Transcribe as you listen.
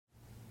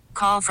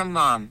Call from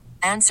mom.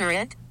 Answer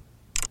it.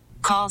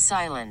 Call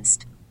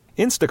silenced.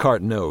 Instacart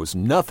knows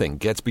nothing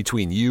gets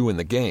between you and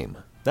the game.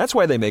 That's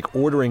why they make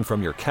ordering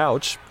from your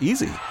couch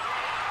easy.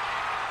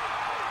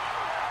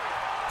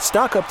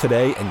 Stock up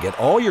today and get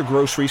all your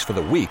groceries for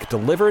the week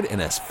delivered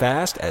in as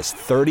fast as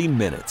 30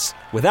 minutes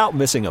without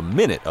missing a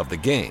minute of the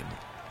game.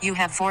 You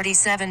have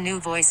 47 new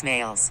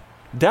voicemails.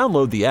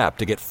 Download the app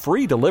to get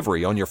free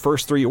delivery on your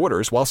first 3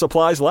 orders while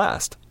supplies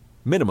last.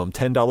 Minimum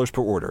 $10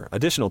 per order.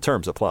 Additional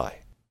terms apply.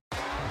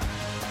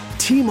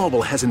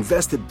 T-Mobile has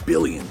invested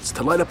billions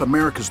to light up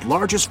America's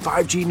largest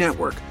 5G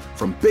network,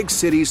 from big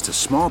cities to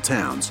small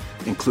towns,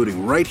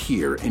 including right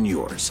here in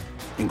yours.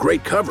 And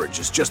great coverage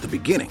is just the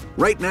beginning.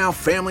 Right now,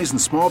 families and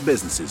small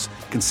businesses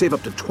can save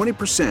up to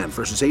 20%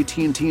 versus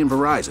AT&T and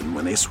Verizon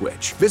when they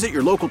switch. Visit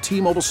your local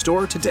T-Mobile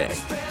store today.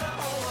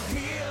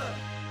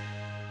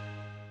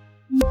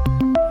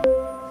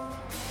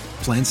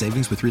 Plan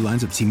savings with 3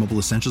 lines of T-Mobile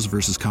Essentials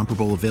versus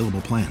comparable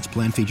available plans.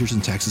 Plan features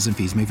and taxes and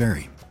fees may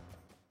vary.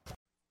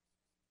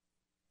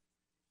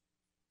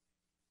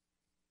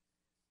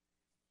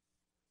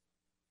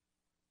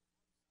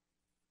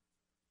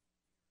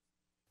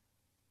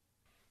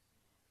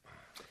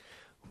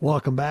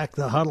 Welcome back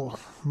to The Huddle.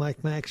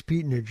 Mike, Max,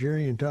 Pete, and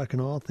Nigerian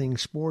talking all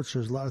things sports.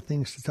 There's a lot of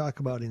things to talk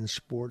about in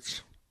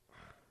sports.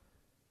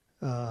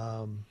 Pete,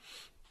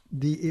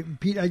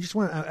 I don't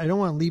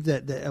want to leave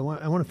that. I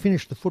want to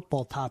finish the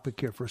football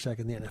topic here for a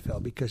second. The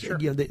NFL, because Sure.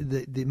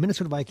 The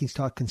Minnesota Vikings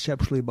talk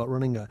conceptually about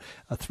running a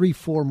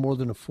 3-4 more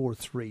than a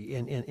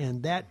 4-3,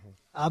 and that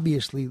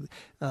obviously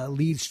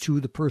leads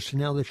to the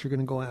personnel that you're going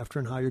to go after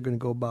and how you're going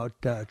to go about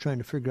trying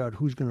to figure out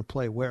who's going to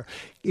play where.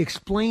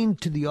 Explain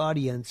to the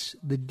audience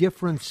the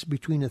difference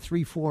between a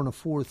 3-4 and a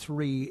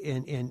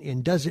 4-3,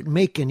 and does it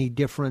make any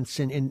difference?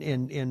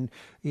 And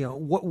you know,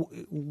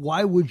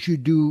 why would you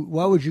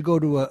go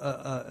to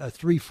a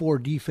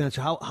 3-4 defense?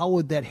 How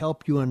would that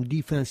help you on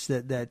defense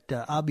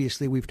that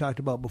obviously we've talked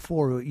about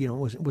before? You know,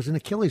 was an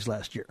Achilles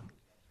last year.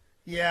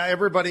 Yeah,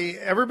 everybody's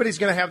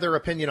going to have their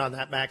opinion on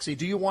that, Maxie.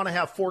 Do you want to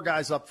have 4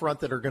 guys up front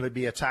that are going to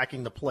be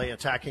attacking the play,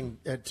 attacking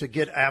to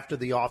get after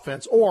the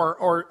offense,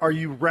 or are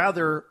you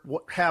rather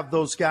have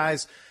those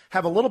guys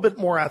have a little bit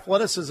more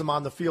athleticism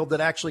on the field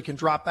that actually can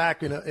drop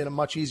back in a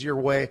much easier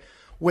way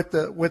with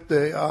the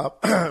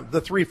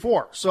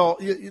 3-4? So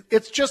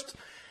it's just.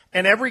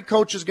 And every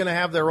coach is going to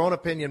have their own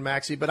opinion,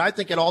 Maxie, but I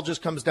think it all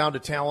just comes down to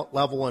talent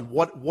level and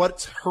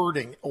what's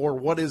hurting or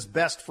what is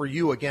best for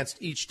you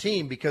against each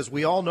team, because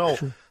we all know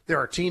there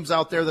are teams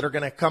out there that are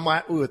going to come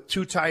at you with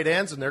 2 tight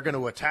ends and they're going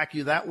to attack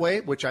you that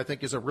way, which I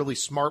think is a really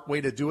smart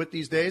way to do it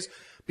these days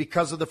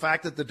because of the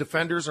fact that the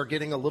defenders are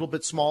getting a little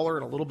bit smaller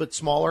and a little bit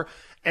smaller.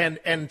 And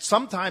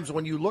sometimes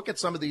when you look at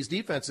some of these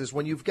defenses,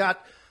 when you've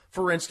got,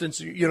 for instance,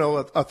 you know,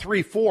 a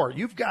 3-4,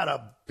 you've got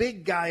a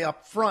big guy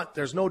up front.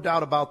 There's no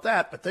doubt about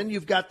that. But then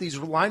you've got these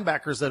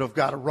linebackers that have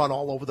got to run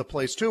all over the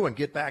place too and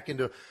get back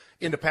into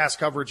pass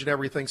coverage and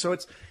everything. So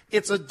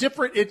it's a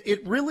different,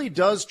 it really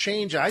does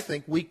change, I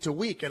think, week to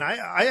week. And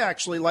I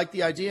actually like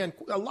the idea. And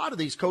a lot of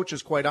these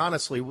coaches, quite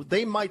honestly,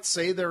 they might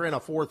say they're in a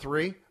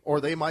 4-3 or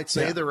they might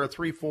say they're a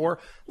 3-4.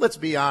 Let's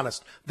be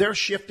honest. They're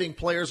shifting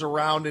players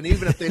around. And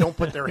even if they don't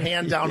put their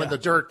hand down in the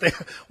dirt,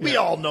 we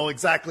all know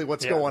exactly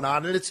what's going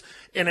on.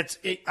 And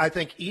I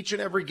think each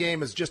and every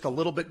game is just a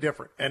little bit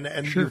different.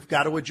 And you've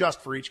got to adjust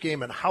for each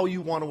game and how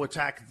you want to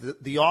attack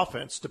the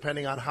offense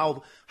depending on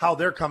how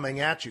they're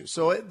coming at you.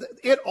 So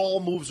it all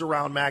moves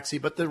around, Maxie.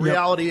 But the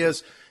reality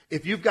is,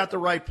 if you've got the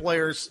right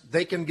players,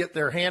 they can get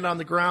their hand on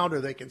the ground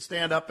or they can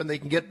stand up and they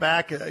can get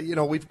back. You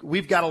know,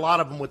 we've got a lot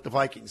of them with the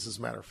Vikings, as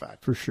a matter of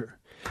fact. For sure.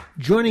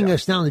 Joining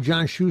us now on the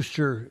John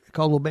Schuster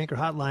Caldwell Banker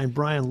Hotline,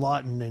 Brian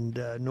Lawton,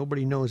 and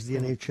nobody knows the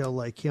NHL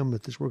like him,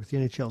 but this work with the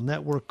NHL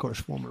Network, of course,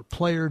 former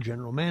player,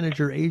 general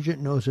manager, agent,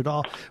 knows it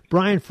all.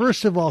 Brian,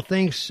 first of all,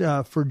 thanks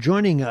for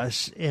joining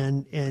us.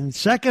 And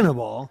second of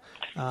all,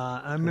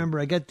 I remember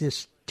I got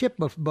this tip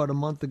about a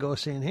month ago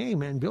saying, hey,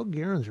 man, Bill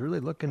Guerin's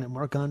really looking at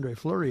Marc-Andre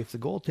Fleury if the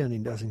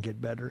goaltending doesn't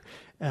get better.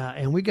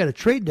 And we got a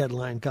trade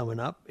deadline coming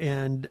up,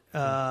 and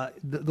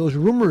those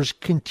rumors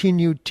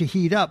continue to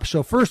heat up.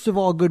 So first of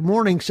all, good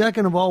morning.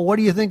 Second of all, what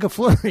do you think of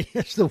Fleury?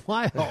 It's the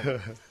Wild.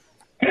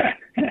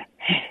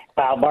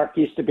 Well, Mark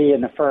used to be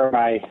in the firm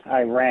I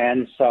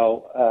ran,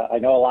 so I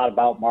know a lot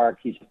about Mark.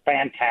 He's a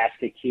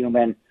fantastic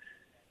human.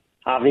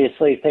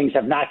 Obviously, things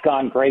have not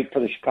gone great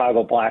for the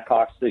Chicago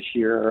Blackhawks this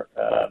year.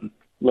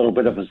 Little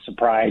bit of a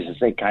surprise as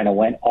they kind of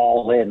went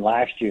all in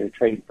last year,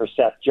 trading for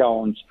Seth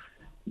Jones,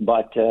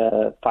 but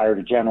fired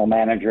a general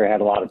manager, had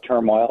a lot of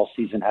turmoil.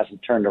 Season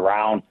hasn't turned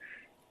around.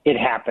 It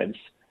happens.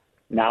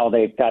 Now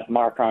they've got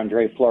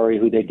Marc-Andre Fleury,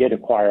 who they did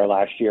acquire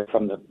last year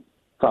from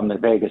the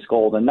Vegas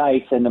Golden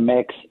Knights, in the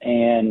mix.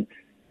 And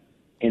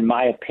in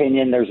my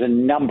opinion, there's a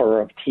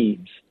number of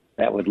teams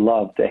that would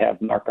love to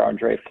have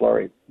Marc-Andre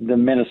Fleury. The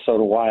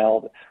Minnesota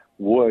Wild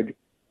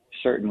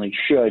certainly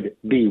should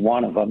be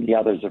one of them. The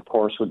others, of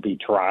course, would be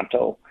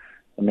Toronto.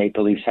 The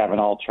Maple Leafs having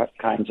all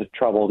kinds of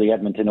trouble. The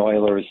Edmonton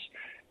Oilers,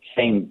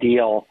 same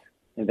deal.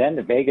 And then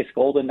the Vegas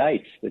Golden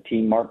Knights, the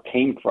team Mark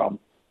came from.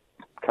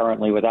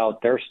 currently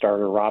without their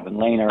starter, Robin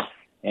Lehner,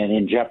 and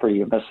in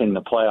jeopardy of missing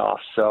the playoffs.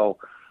 So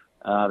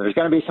there's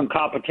going to be some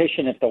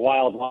competition if the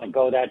Wild want to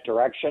go that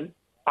direction.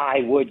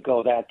 I would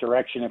go that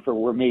direction if it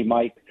were me,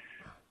 Mike.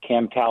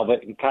 Cam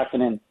Talbot and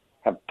Kukkinen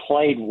have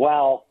played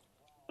well,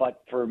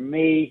 but for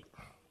me,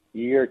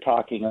 you're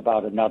talking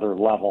about another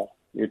level.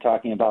 You're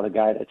talking about a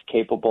guy that's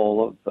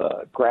capable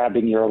of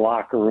grabbing your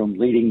locker room,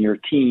 leading your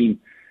team,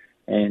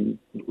 and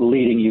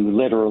leading you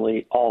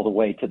literally all the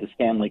way to the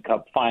Stanley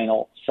Cup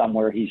final,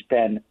 somewhere he's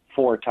been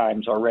 4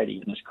 times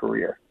already in his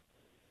career.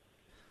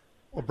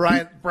 Well,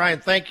 Brian,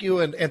 thank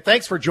you, and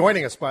thanks for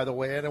joining us, by the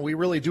way, and we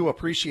really do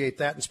appreciate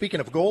that. And speaking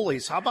of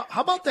goalies, how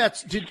about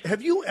that?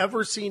 Have you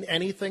ever seen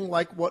anything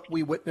like what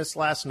we witnessed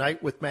last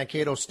night with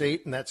Mankato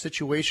State and that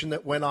situation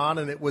that went on?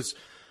 And it was,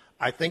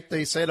 I think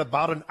they said,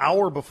 about an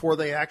hour before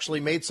they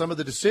actually made some of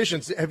the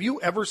decisions. Have you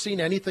ever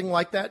seen anything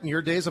like that in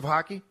your days of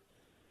hockey?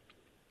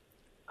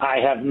 I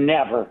have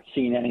never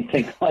seen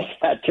anything like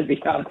that, to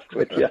be honest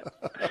with you.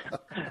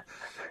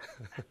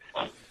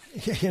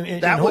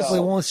 and hopefully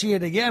won't see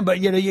it again. But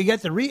you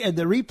get the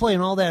replay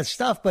and all that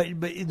stuff. But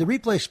the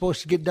replay is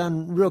supposed to get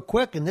done real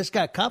quick, and this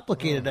got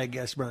complicated, I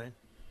guess, Brian.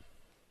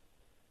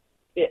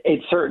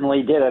 It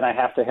certainly did, and I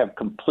have to have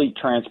complete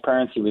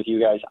transparency with you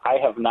guys. I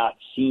have not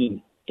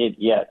seen it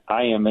yet.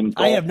 I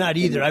have not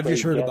either. I've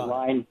just heard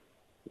about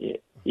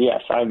it.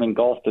 Yes, I'm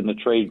engulfed in the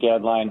trade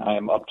deadline. I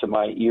am up to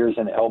my ears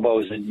and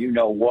elbows, and you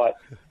know what,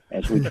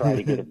 as we try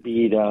to get a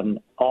bead on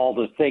all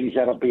the things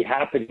that'll be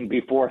happening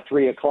before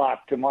 3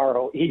 o'clock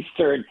tomorrow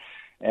Eastern.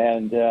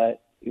 And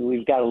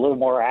we've got a little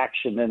more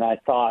action than I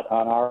thought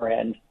on our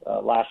end.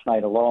 Last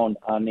night alone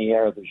on the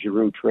air, the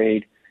Giroux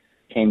trade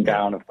came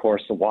down, of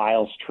course, the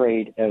Wiles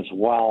trade as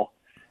well,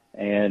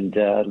 and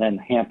then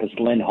Hampus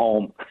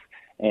Lindholm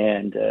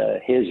and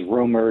his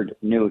rumored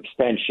new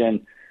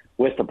extension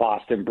with the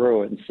Boston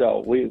Bruins.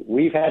 So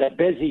we've had a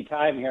busy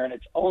time here, and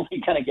it's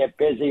only going to get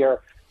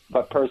busier.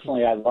 But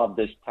personally, I love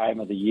this time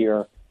of the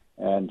year,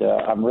 and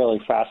I'm really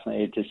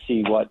fascinated to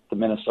see what the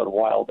Minnesota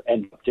Wild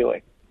end up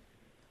doing.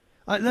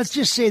 Let's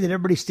just say that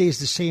everybody stays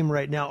the same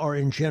right now, or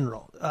in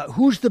general.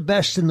 Who's the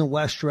best in the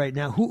West right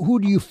now? Who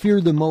do you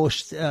fear the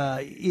most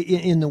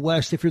in the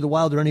West, if you're the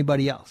Wild or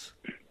anybody else?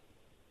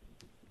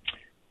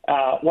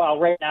 Well,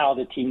 right now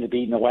the team to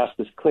beat in the West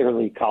is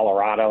clearly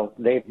Colorado.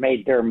 They've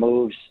made their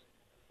moves.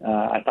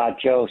 I thought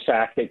Joe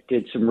Sakic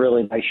did some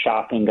really nice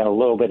shopping, got a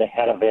little bit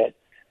ahead of it,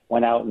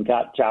 went out and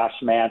got Josh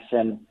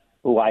Manson,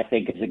 who I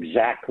think is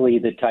exactly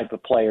the type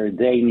of player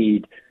they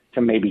need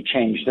to maybe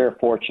change their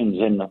fortunes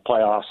in the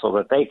playoffs so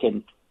that they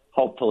can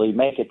hopefully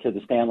make it to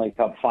the Stanley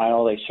Cup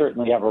final. They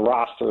certainly have a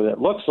roster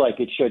that looks like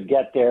it should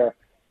get there,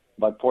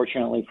 but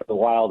fortunately for the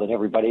Wild and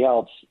everybody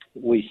else,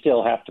 we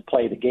still have to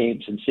play the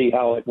games and see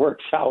how it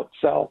works out.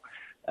 So,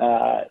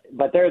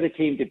 but they're the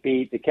team to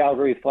beat. The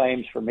Calgary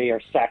Flames, for me,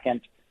 are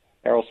second.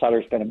 Errol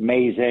Sutter's been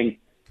amazing.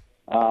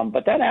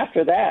 But then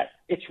after that,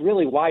 it's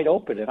really wide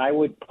open, and I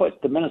would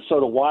put the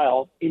Minnesota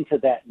Wild into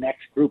that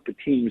next group of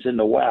teams in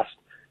the West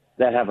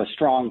that have a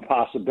strong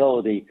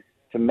possibility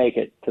to make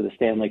it to the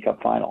Stanley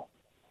Cup final.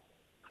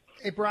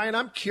 Hey, Brian,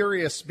 I'm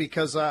curious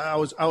because I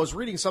was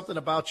reading something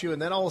about you,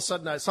 and then all of a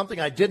sudden something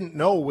I didn't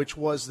know, which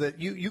was that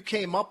you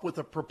came up with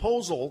a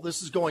proposal.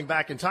 This is going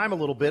back in time a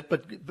little bit,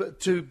 but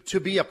to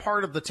be a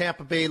part of the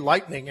Tampa Bay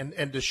Lightning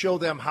and to show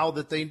them how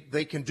that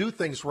they can do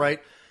things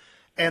right.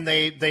 And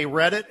they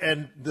read it,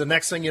 and the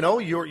next thing you know,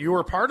 you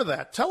were part of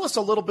that. Tell us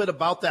a little bit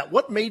about that.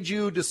 What made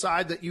you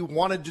decide that you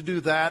wanted to do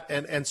that,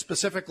 and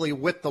specifically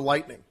with the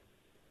Lightning?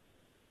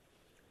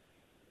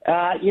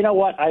 You know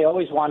what? I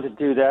always wanted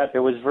to do that. It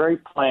was very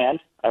planned.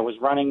 I was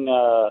running,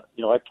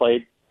 I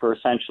played for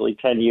essentially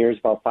 10 years,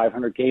 about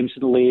 500 games in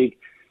the league.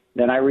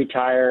 Then I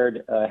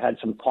retired, had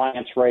some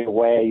clients right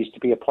away. I used to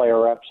be a player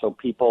rep, so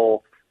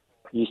people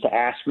used to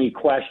ask me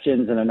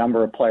questions, and a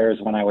number of players,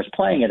 when I was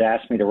playing it,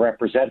 asked me to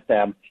represent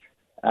them.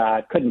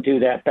 Couldn't do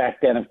that back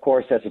then, of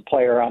course, as a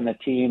player on the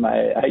team.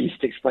 I used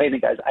to explain to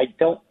guys, I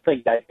don't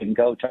think I can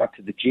go talk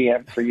to the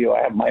GM for you.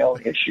 I have my own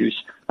issues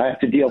I have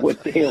to deal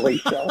with daily.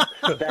 So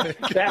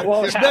that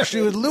won't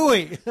Especially happen. With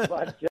Louis. But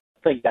I don't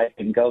think I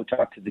can go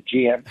talk to the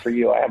GM for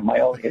you. I have my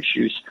own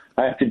issues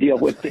I have to deal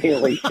with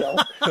daily. So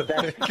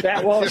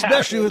that won't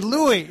Especially happen. with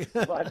Louis.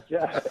 But,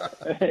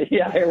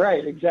 yeah,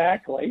 right,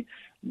 exactly.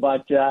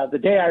 But the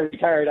day I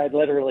retired, I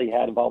literally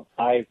had about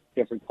 5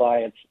 different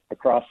clients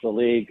across the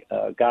league.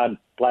 God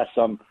bless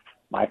them.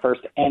 My first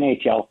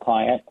NHL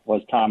client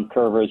was Tom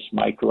Curvers,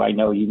 Mike, who I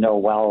know you know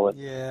well. And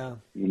yeah.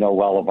 You know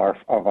well of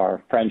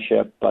our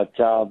friendship. But,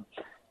 so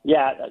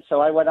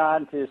I went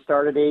on to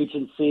start an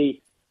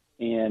agency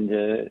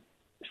and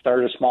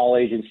started a small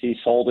agency,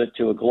 sold it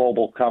to a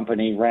global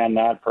company, ran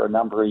that for a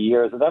number of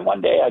years. And then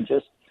one day I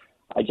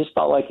just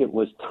felt like it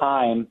was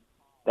time.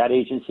 That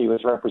agency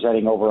was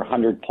representing over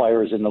 100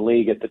 players in the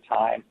league at the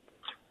time,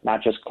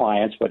 not just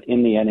clients, but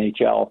in the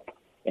NHL.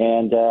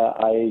 And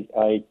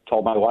I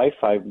told my wife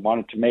I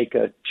wanted to make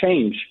a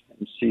change.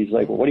 And she's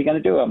like, well, what are you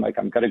going to do? I'm like,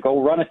 I'm going to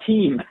go run a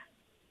team.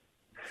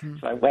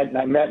 So I went and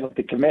I met with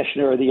the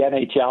commissioner of the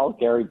NHL,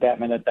 Gary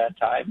Bettman at that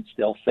time,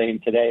 still same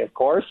today, of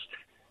course.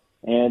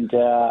 And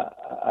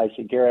I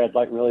said, Gary,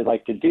 I'd really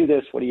like to do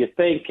this. What do you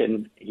think?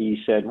 And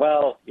he said,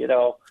 well,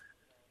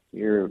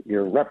 you're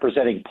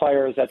representing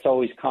players. That's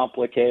always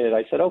complicated.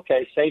 I said,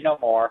 okay, say no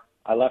more.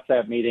 I left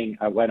that meeting.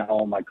 I went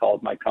home. I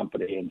called my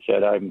company and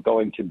said, I'm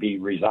going to be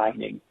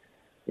resigning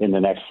in the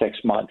next 6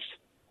 months.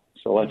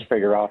 So let's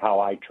figure out how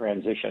I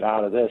transition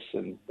out of this.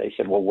 And they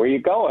said, well, where are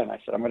you going? I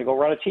said, I'm going to go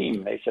run a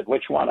team. They said,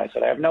 which one? I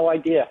said, I have no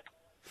idea.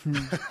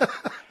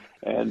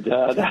 And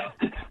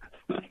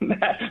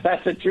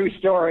that's a true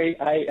story.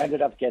 I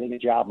ended up getting a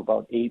job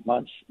about 8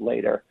 months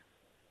later,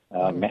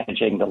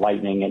 managing the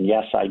Lightning. And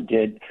yes, I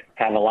did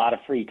have a lot of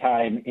free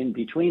time in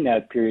between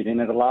that period,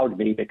 and it allowed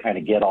me to kind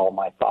of get all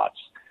my thoughts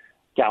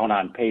down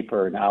on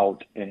paper and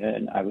out.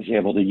 And I was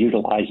able to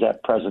utilize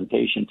that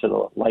presentation to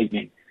the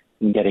Lightning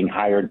and getting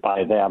hired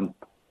by them.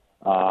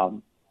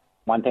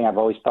 One thing I've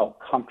always felt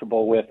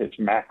comfortable with is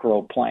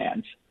macro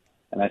plans.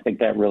 And I think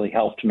that really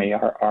helped me.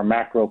 Our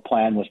macro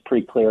plan was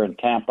pretty clear in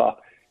Tampa.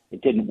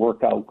 It didn't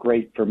work out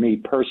great for me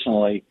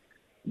personally,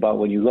 but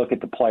when you look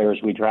at the players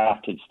we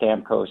drafted,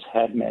 Stamkos,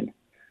 Hedman,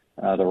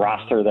 the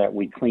roster that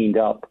we cleaned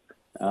up,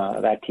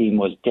 that team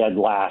was dead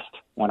last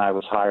when I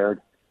was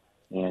hired.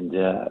 And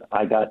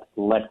I got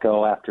let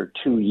go after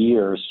 2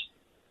 years,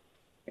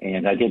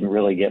 and I didn't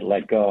really get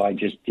let go. I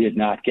just did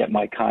not get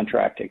my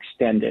contract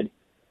extended.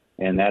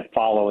 And that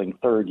following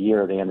third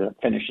year, they ended up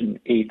finishing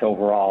 8th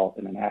overall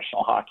in the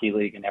National Hockey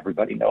League, and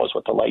everybody knows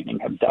what the Lightning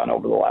have done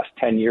over the last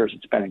 10 years.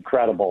 It's been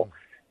incredible.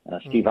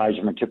 Steve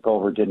Yzerman took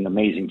over, did an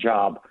amazing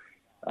job,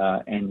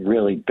 and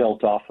really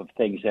built off of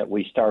things that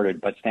we started.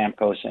 But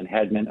Stamkos and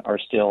Hedman are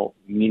still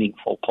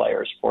meaningful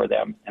players for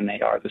them, and they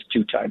are this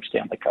 2-time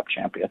Stanley Cup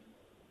champion.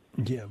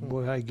 Yeah,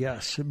 boy, I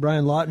guess.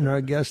 Brian Lawton, our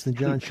guest, the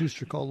John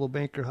Schuster Coldwell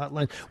Banker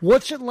Hotline.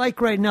 What's it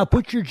like right now?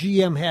 Put your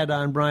GM hat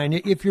on, Brian.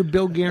 If you're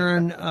Bill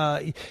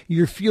Guerin,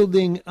 you're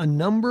fielding a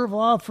number of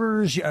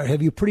offers.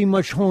 Have you pretty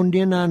much honed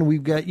in on,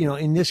 we've got,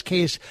 in this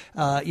case,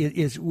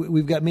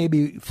 we've got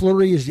maybe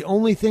Fleury is the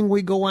only thing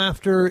we go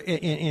after.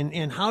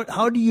 And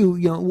how do you,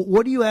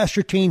 what do you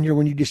ascertain here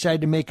when you decide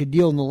to make a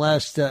deal in the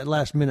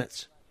last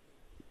minutes?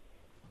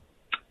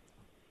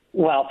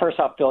 Well, first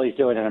off, Billy's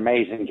doing an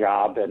amazing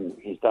job, and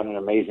he's done an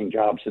amazing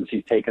job since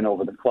he's taken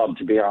over the club.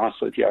 To be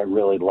honest with you, I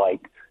really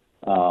like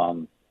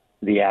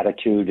the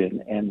attitude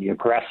and the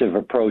aggressive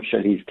approach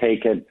that he's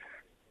taken.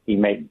 He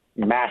made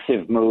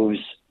massive moves,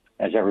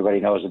 as everybody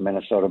knows, in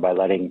Minnesota by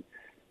letting,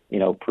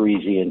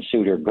 Parise and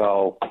Suter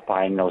go,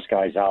 buying those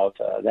guys out.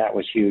 That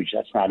was huge.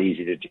 That's not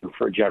easy to do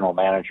for a general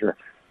manager.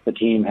 The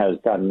team has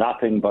done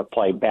nothing but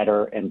play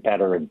better and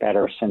better and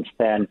better since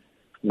then.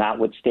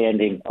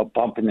 Notwithstanding a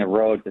bump in the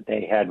road that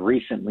they had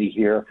recently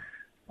here,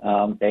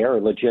 they are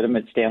a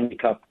legitimate Stanley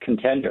Cup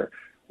contender.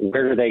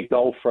 Where do they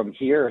go from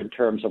here in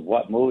terms of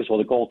what moves? Well,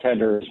 the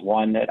goaltender is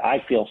one that I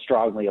feel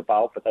strongly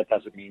about, but that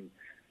doesn't mean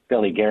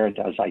Billy Guerin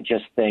does. I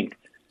just think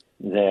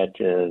that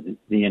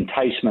the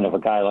enticement of a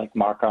guy like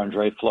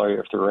Marc-Andre Fleury,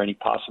 if there were any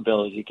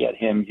possibility to get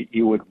him,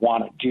 you would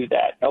want to do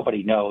that.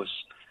 Nobody knows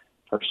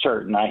for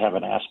certain. I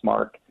haven't asked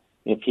Mark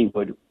if he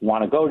would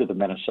want to go to the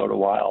Minnesota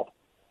Wild.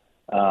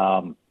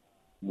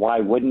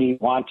 Why wouldn't he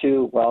want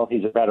to? Well,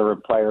 he's a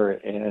veteran player,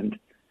 and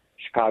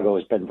Chicago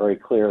has been very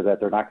clear that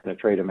they're not going to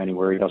trade him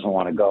anywhere he doesn't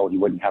want to go. He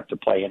wouldn't have to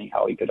play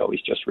anyhow. He could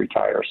always just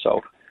retire. So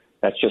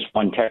that's just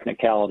one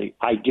technicality.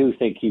 I do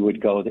think he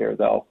would go there,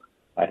 though.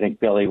 I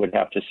think Billy would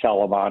have to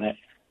sell him on it.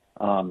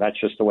 That's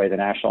just the way the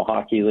National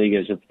Hockey League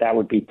is. That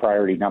would be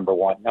priority number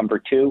one. Number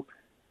two,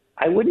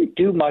 I wouldn't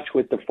do much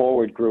with the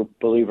forward group,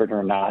 believe it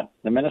or not.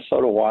 The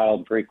Minnesota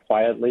Wild, very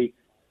quietly,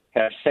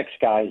 have 6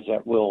 guys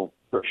that will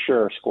for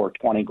sure score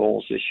 20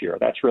 goals this year.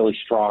 That's really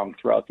strong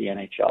throughout the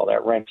NHL.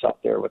 That ranks up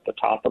there with the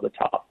top of the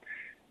top.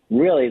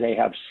 Really, they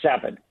have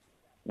 7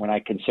 when I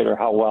consider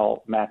how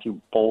well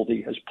Matthew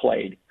Boldy has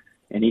played.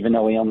 And even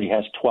though he only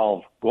has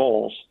 12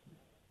 goals,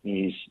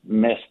 he's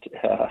missed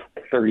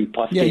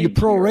 30-plus games. Yeah, you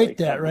prorate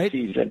that, right?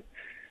 Season.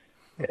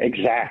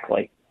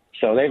 Exactly.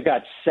 So they've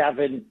got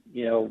 7,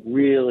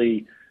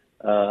 really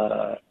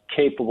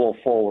capable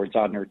forwards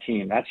on their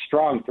team. That's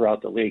strong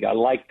throughout the league. I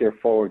like their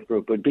forward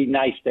group. It would be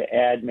nice to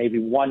add maybe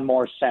one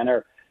more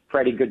center.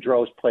 Freddie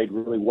Gaudreau's played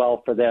really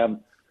well for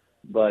them,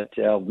 but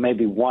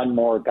maybe one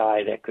more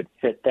guy that could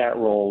fit that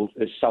role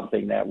is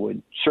something that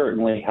would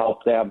certainly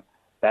help them.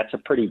 That's a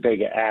pretty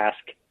big ask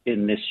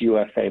in this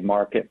UFA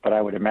market, but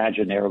I would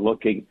imagine they're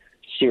looking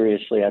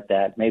seriously at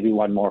that. Maybe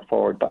one more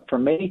forward. But for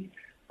me,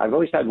 I've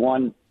always had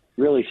one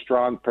really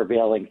strong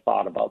prevailing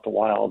thought about the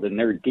Wild, and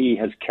their D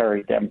has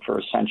carried them for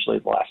essentially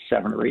the last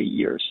 7 or 8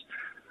 years.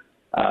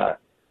 At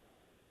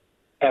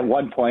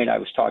one point, I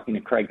was talking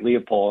to Craig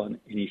Leopold, and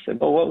he said,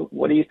 well,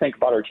 what do you think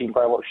about our team?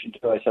 Brian, what should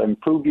do? I said,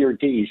 improve your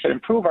D. He said,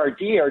 improve our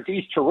D? Our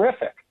D's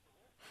terrific.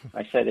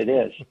 I said, it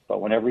is. But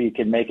whenever you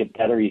can make it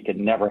better, you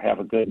can never have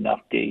a good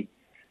enough D.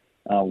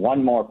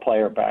 One more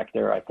player back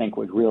there, I think,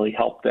 would really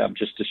help them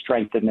just to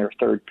strengthen their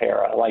third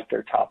pair. I like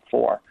their top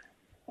 4.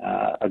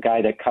 A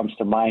guy that comes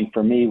to mind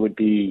for me would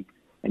be,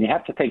 and you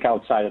have to think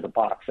outside of the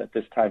box at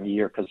this time of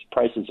year because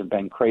prices have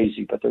been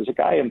crazy, but there's a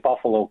guy in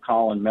Buffalo,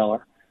 Colin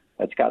Miller,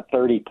 that's got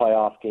 30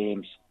 playoff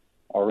games,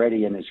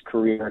 already in his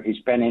career. He's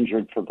been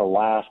injured for the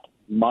last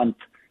month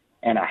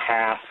and a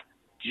half,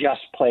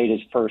 just played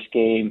his first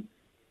game.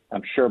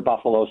 I'm sure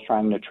Buffalo's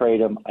trying to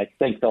trade him. I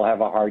think they'll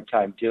have a hard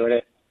time doing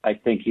it. I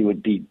think he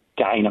would be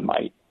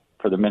dynamite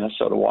for the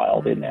Minnesota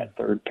Wild in that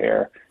third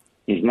pair.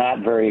 He's not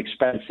very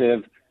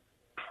expensive,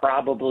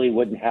 probably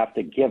wouldn't have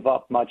to give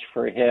up much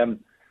for him.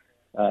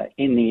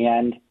 In the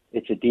end,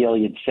 it's a deal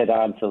you'd sit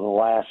on to the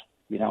last,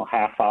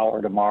 half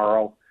hour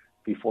tomorrow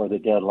before the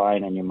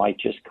deadline, and you might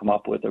just come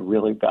up with a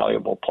really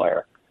valuable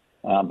player.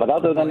 But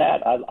other than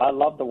that, I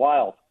love the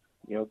Wild.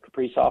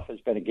 Kaprizov has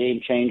been a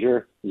game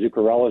changer.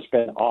 Zuccarello's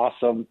been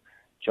awesome.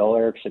 Joel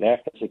Eriksson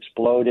Ek has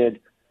exploded.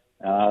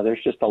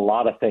 There's just a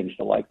lot of things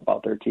to like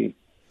about their team.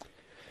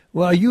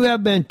 Well, you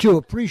have been too.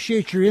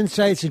 Appreciate your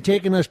insights and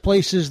taking us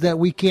places that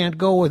we can't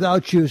go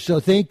without you.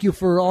 So thank you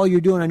for all you're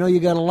doing. I know you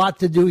got a lot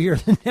to do here.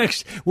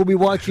 We'll be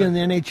watching on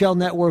the NHL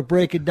Network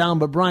break it down.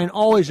 But Brian,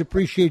 always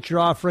appreciate your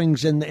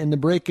offerings and the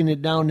breaking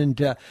it down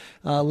into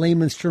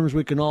layman's terms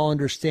we can all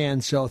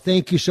understand. So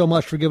thank you so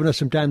much for giving us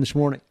some time this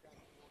morning.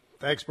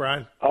 Thanks,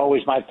 Brian.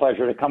 Always my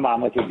pleasure to come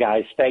on with you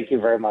guys. Thank you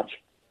very much.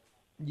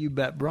 You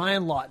bet.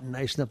 Brian Lawton,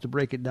 nice enough to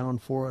break it down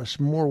for us.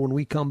 More when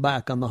we come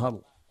back on The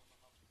Huddle.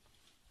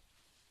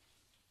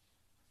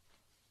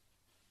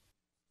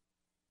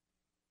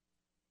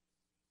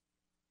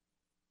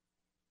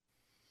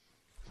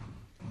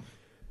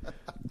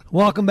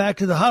 Welcome back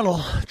to The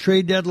Huddle.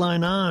 Trade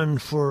deadline on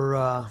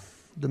for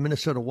the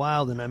Minnesota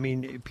Wild, and I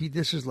mean, Pete,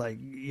 this is like,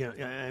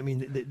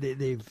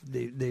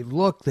 they've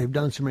looked, they've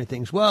done so many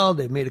things well,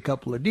 they've made a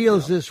couple of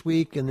deals this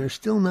week, and they're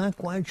still not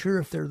quite sure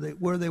if they're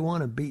where they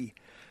want to be.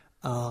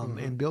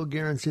 And Bill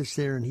Guerin sits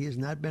there, and he has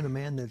not been a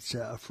man that's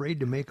afraid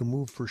to make a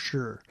move for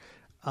sure.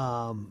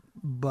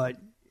 But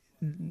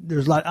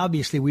there's a lot.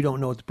 Obviously, we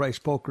don't know what the price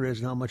poker is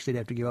and how much they'd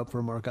have to give up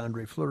for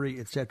Marc-Andre Fleury,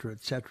 et cetera,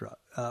 et cetera.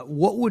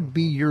 What would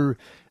be your,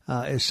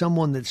 as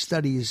someone that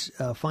studies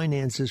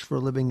finances for a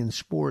living in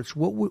sports,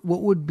 what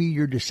would be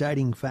your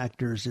deciding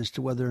factors as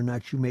to whether or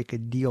not you make a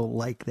deal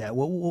like that?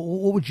 What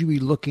would you be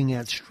looking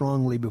at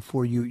strongly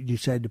before you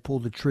decide to pull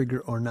the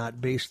trigger or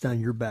not, based on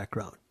your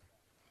background?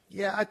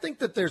 Yeah, I think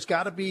that there's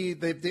got to be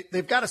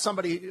they've got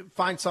to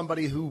find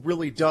somebody who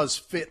really does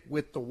fit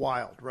with the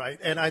Wild, right?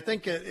 And I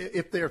think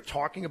if they're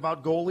talking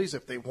about goalies,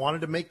 if they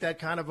wanted to make that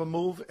kind of a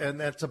move, and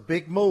that's a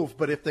big move,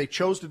 but if they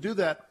chose to do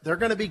that, they're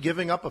going to be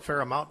giving up a fair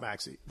amount,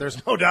 Maxie.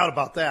 There's no doubt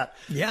about that.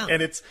 Yeah,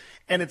 and it's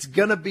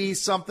going to be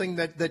something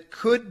that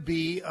could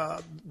be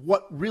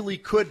what really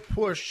could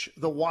push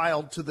the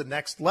Wild to the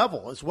next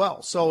level as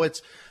well. So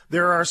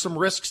there are some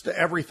risks to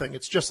everything.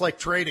 It's just like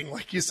trading,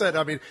 like you said.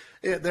 I mean,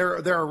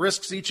 there are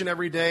risks each and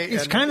every day.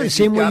 It's kind of the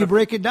same way you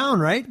break it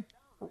down, right?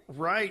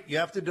 Right. You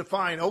have to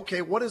define,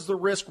 okay, what is the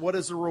risk? What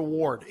is the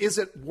reward? Is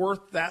it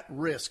worth that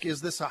risk?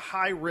 Is this a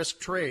high-risk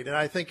trade? And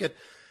I think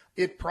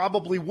it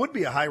probably would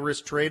be a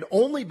high-risk trade,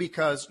 only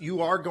because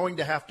you are going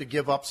to have to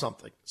give up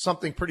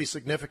something pretty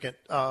significant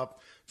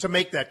to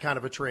make that kind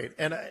of a trade.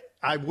 And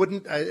I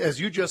wouldn't,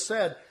 as you just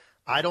said,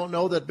 I don't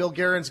know that Bill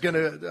Guerin's going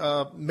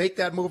to make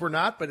that move or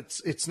not, but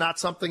it's not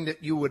something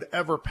that you would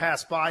ever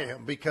pass by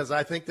him, because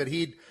I think that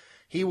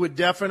he would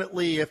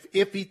definitely,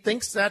 if he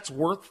thinks that's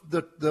worth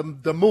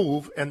the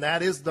move, and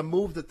that is the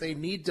move that they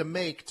need to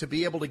make to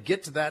be able to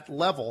get to that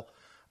level,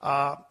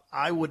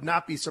 I would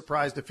not be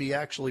surprised if he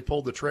actually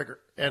pulled the trigger.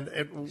 And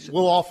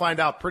we'll all find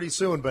out pretty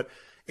soon, but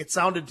it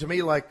sounded to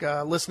me like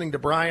listening to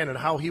Brian and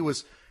how he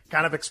was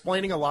kind of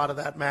explaining a lot of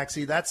that,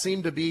 Maxie, that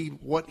seemed to be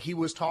what he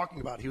was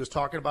talking about. He was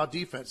talking about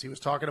defense. He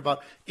was talking about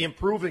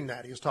improving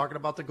that. He was talking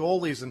about the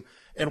goalies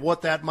and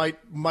what that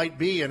might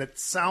be. And it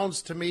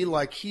sounds to me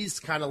like he's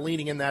kind of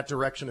leaning in that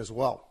direction as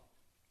well.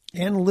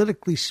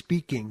 Analytically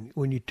speaking,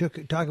 when you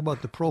talk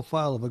about the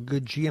profile of a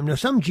good GM, now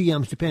some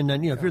GMs depend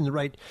on, if you're in the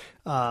right,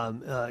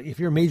 if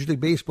you're in Major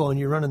League Baseball and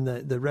you're running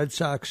the Red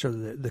Sox or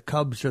the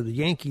Cubs or the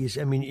Yankees,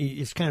 I mean,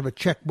 it's kind of a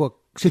checkbook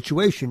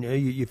situation.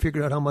 You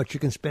figure out how much you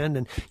can spend,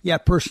 and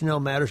personnel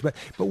matters. But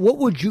what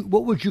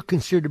would you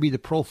consider to be the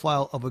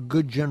profile of a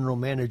good general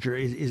manager?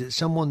 Is it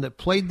someone that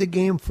played the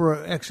game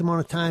for X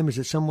amount of time? Is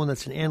it someone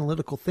that's an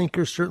analytical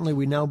thinker? Certainly,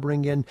 we now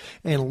bring in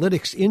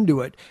analytics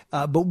into it.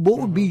 But what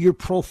would be your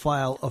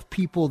profile of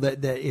people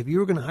that if you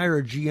were going to hire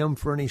a GM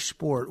for any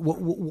sport,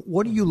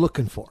 what are you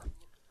looking for?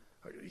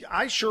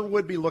 I sure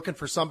would be looking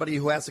for somebody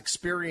who has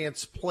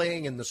experience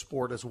playing in the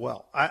sport as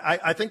well.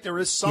 I think there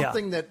is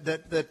something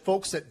that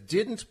folks that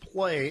didn't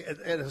play,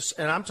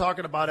 and I'm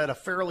talking about at a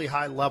fairly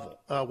high level,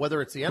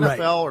 whether it's the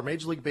NFL or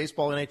Major League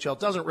Baseball, NHL, it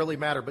doesn't really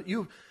matter. But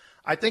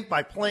I think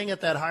by playing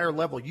at that higher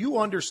level, you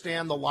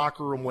understand the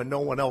locker room when no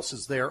one else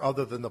is there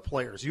other than the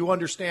players. You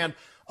understand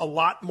a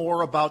lot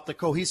more about the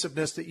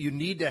cohesiveness that you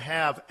need to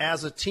have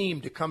as a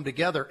team to come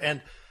together.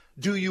 And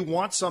do you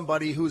want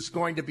somebody who's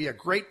going to be a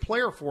great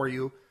player for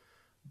you,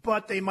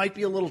 but they might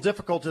be a little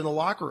difficult in the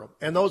locker room?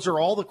 And those are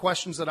all the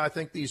questions that I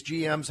think these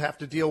GMs have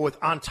to deal with,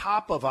 on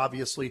top of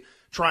obviously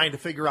trying to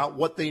figure out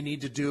what they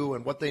need to do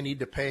and what they need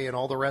to pay and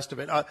all the rest of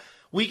it.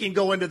 We can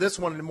go into this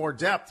one in more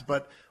depth,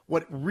 but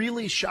What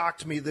really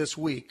shocked me this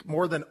week,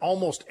 more than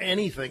almost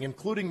anything,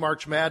 including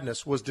March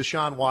Madness, was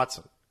Deshaun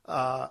Watson.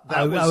 I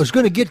was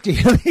going to get to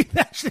him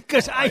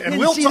because I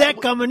didn't see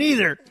that coming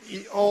either.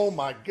 Oh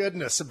my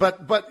goodness!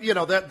 But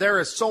that there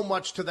is so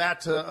much to that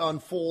to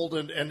unfold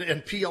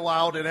and peel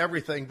out and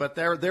everything. But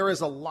there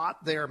is a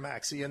lot there,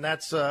 Maxie, and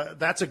that's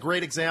a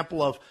great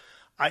example of.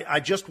 I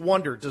just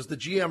wonder, does the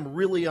GM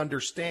really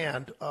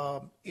understand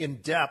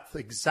in depth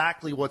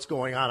exactly what's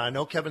going on? I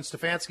know Kevin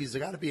Stefanski's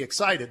got to be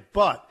excited,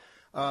 but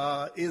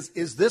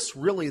is this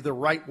really the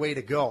right way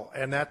to go?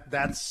 And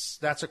that's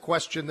a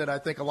question that I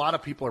think a lot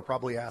of people are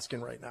probably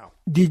asking right now.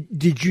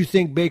 Did you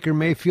think Baker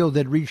Mayfield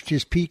had reached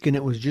his peak and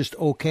it was just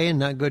okay and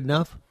not good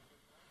enough?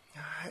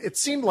 It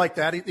seemed like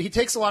that. He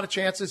takes a lot of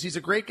chances. He's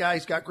a great guy.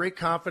 He's got great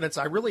confidence.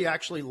 I really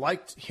actually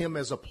liked him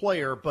as a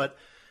player, but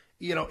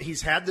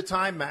he's had the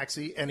time,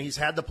 Maxie, and he's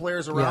had the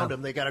players around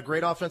him. They got a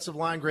great offensive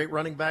line, great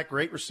running back,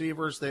 great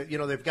receivers.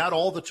 They've got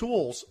all the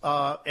tools,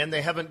 and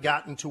they haven't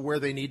gotten to where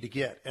they need to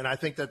get. And I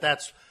think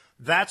that's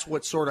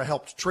what sort of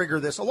helped trigger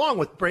this, along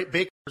with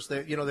Baker's.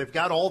 They've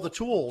got all the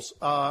tools,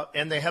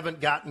 and they haven't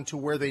gotten to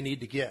where they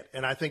need to get.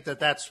 And I think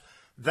that's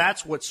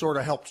what sort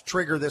of helped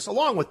trigger this,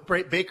 along with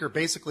Baker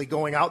basically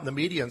going out in the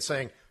media and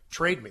saying,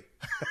 "Trade me."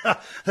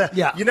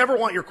 You never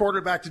want your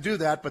quarterback to do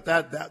that, but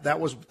that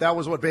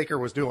was what Baker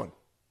was doing.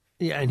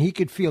 Yeah, and he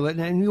could feel it.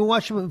 And you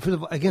watch him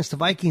against the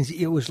Vikings,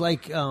 it was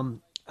like,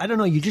 I don't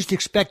know, you just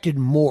expected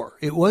more.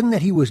 It wasn't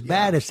that he was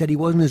bad, it's that he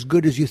wasn't as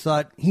good as you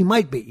thought he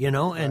might be,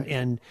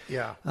 And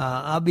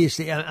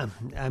obviously,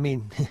 I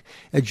mean,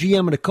 a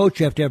GM and a coach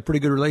have to have a pretty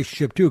good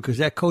relationship, too, because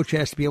that coach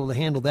has to be able to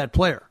handle that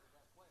player.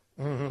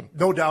 Mm-hmm.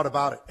 No doubt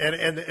about it.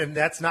 And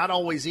that's not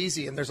always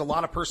easy. And there's a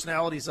lot of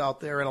personalities out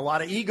there and a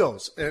lot of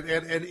egos.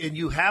 And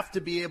you have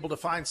to be able to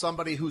find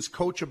somebody who's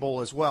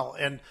coachable as well.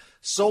 And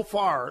so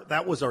far,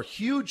 that was a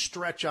huge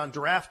stretch on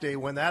draft day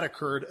when that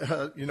occurred,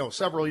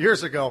 several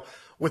years ago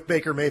with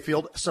Baker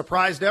Mayfield.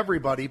 Surprised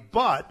everybody,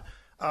 but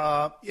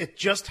it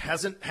just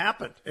hasn't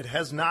happened. It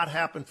has not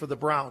happened for the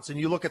Browns. And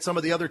you look at some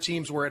of the other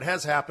teams where it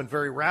has happened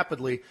very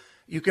rapidly,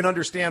 you can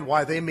understand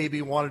why they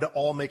maybe wanted to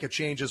all make a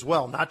change as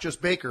well. Not just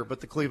Baker,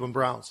 but the Cleveland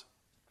Browns.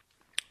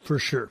 For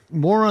sure.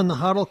 More on the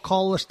huddle.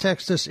 Call us,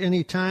 text us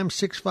anytime,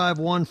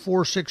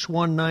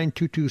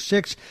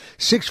 651-461-9226,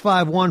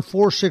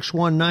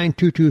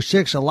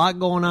 651-461-9226. A lot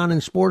going on in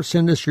sports.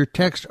 Send us your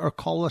text or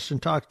call us and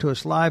talk to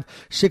us live,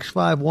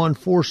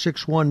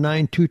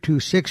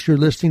 651-461-9226. You're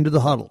listening to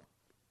the huddle.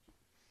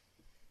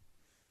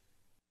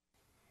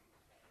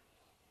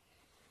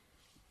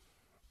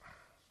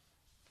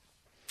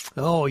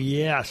 Oh,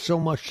 yeah, so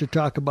much to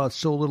talk about,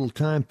 so little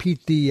time.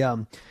 Pete, we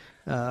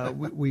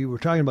were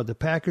talking about the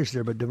Packers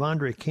there, but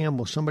Devondre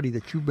Campbell, somebody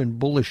that you've been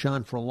bullish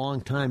on for a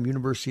long time,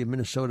 University of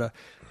Minnesota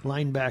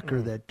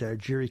linebacker that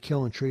Jerry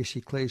Kill and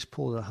Tracy Claeys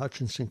pulled at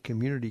Hutchinson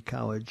Community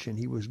College, and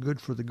he was good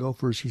for the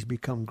Gophers. He's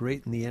become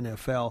great in the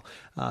NFL.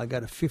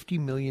 Got a $50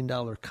 million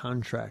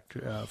contract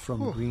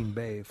from Green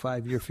Bay,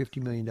 5-year,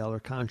 $50 million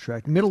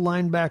contract. Middle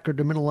linebacker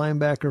to middle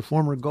linebacker,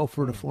 former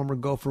Gopher to former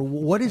Gopher.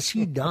 What has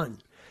he done?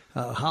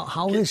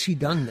 How has he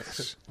done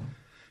this?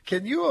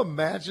 Can you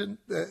imagine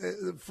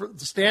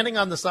standing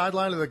on the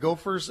sideline of the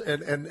Gophers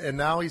and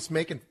now he's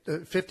making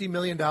 $50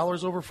 million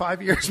over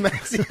 5 years,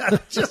 Max?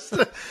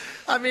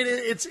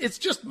 It's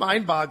just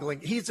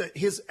mind-boggling.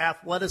 His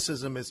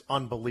athleticism is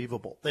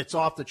unbelievable. It's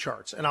off the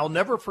charts. And I'll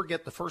never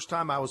forget the first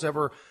time I was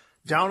ever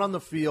down on the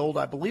field.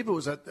 I believe it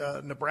was at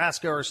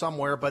Nebraska or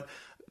somewhere, but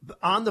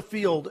on the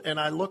field, and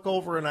I look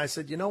over and I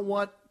said, you know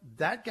what?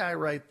 That guy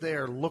right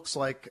there looks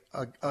like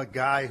a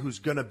guy who's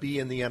going to be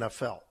in the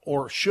NFL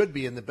or should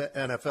be in the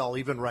NFL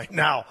even right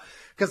now,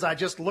 because I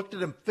just looked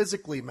at him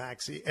physically,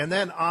 Maxie. And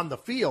then on the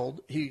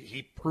field,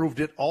 he proved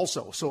it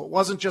also. So it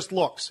wasn't just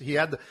looks. He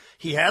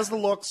has the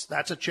looks.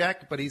 That's a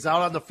check, but he's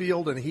out on the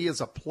field and he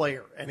is a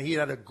player. And he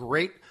had a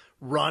great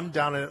run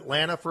down in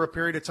Atlanta for a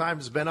period of time.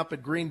 He's been up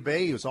at Green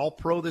Bay. He was all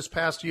pro this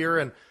past year,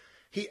 and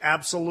he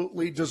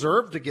absolutely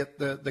deserved to get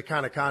the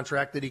kind of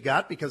contract that he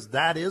got, because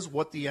that is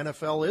what the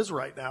NFL is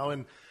right now.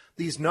 And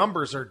these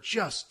numbers are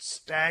just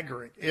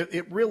staggering.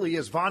 It really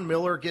is. Von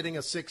Miller getting a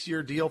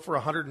 6-year deal for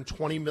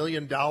 $120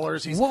 million.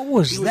 What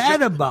was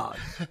that about?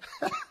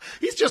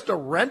 He's just a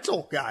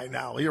rental guy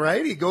now,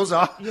 right? He goes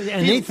off.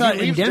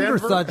 And Denver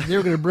thought that they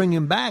were going to bring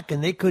him back,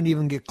 and they couldn't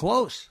even get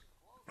close.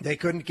 They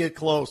couldn't get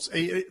close.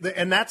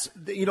 And that's,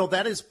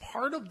 that is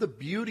part of the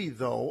beauty,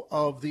 though,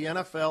 of the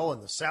NFL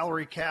and the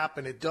salary cap,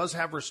 and it does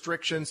have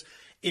restrictions.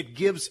 It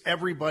gives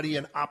everybody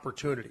an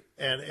opportunity.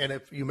 And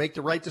if you make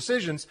the right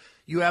decisions,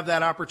 you have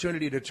that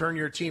opportunity to turn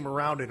your team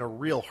around in a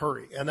real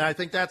hurry. And I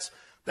think that's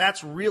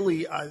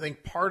really,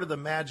 part of the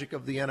magic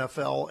of the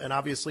NFL. And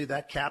obviously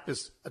that cap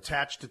is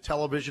attached to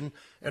television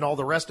and all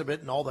the rest of it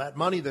and all that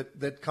money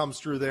that comes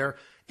through there.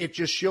 It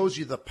just shows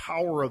you the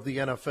power of the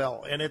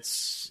NFL. And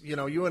it's,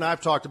 you and I have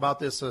talked about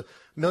this a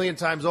million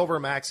times over,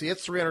 Maxie.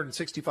 It's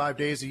 365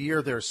 days a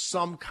year. There's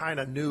some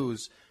kind of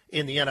news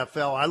in the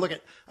NFL. I look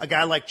at a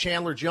guy like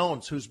Chandler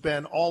Jones, who's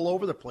been all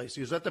over the place.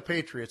 He was at the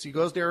Patriots. He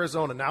goes to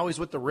Arizona. Now he's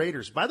with the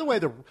Raiders. By the way,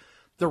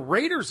 the the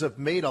Raiders have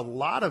made a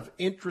lot of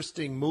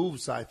interesting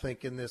moves, I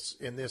think, in this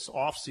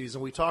offseason.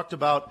 We talked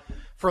about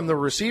from the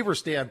receiver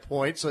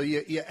standpoint, so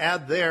you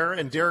add there,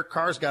 and Derek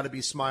Carr's got to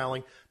be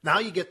smiling. Now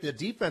you get the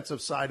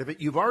defensive side of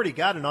it. You've already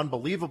got an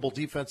unbelievable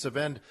defensive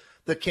end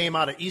that came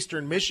out of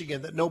Eastern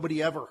Michigan that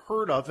nobody ever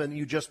heard of, and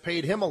you just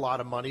paid him a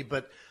lot of money.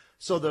 But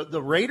so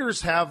the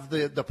Raiders have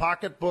the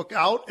pocketbook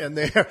out, and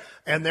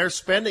they're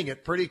spending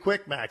it pretty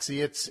quick, Maxie.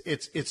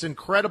 It's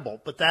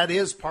incredible, but that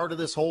is part of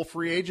this whole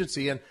free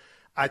agency, and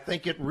I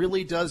think it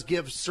really does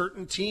give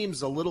certain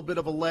teams a little bit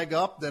of a leg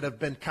up that have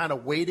been kind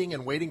of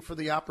waiting for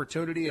the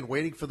opportunity and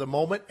waiting for the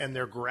moment, and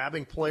they're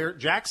grabbing player.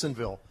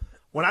 Jacksonville.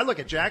 When I look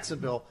at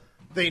Jacksonville,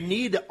 they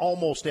need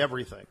almost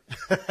everything.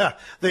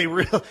 They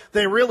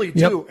really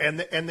do.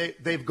 Yep. And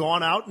they've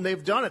gone out and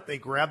they've done it. They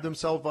grabbed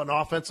themselves an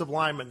offensive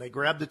lineman. They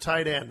grabbed a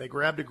tight end. They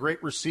grabbed a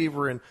great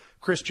receiver in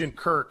Christian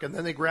Kirk. And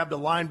then they grabbed a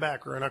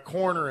linebacker and a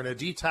corner and a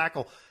D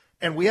tackle.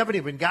 And we haven't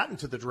even gotten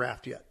to the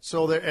draft yet.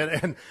 So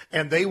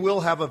and they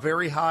will have a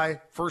very high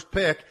first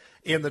pick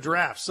in the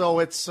draft. So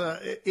it's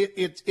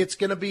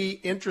going to be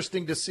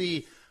interesting to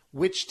see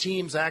which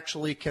teams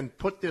actually can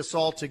put this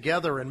all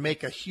together and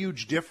make a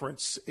huge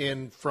difference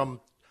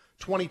from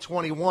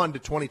 2021 to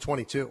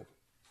 2022.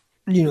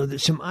 You know,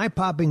 there's some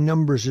eye-popping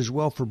numbers as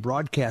well for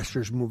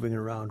broadcasters moving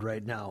around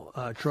right now.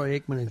 Troy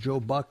Aikman and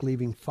Joe Buck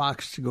leaving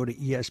Fox to go to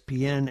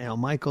ESPN. Al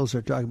Michaels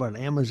are talking about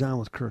Amazon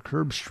with Kirk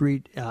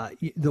Herbstreit.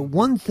 The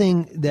one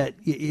thing that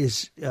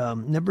is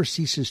never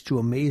ceases to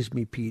amaze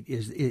me, Pete,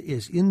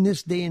 is in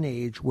this day and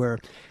age where,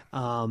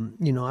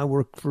 I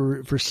work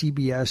for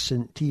CBS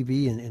and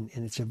TV, and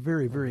it's a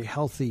very, very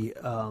healthy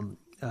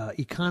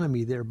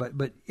economy there,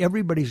 but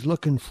everybody's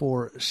looking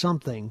for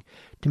something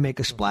to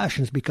make a splash,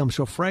 and it's become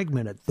so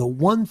fragmented. The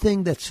one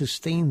thing that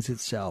sustains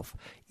itself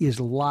is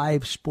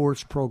live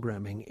sports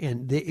programming,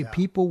 and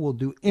people will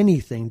do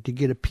anything to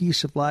get a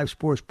piece of live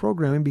sports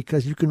programming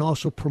because you can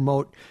also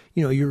promote,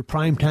 your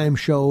primetime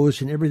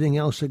shows and everything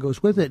else that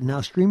goes with it. And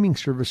now streaming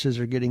services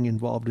are getting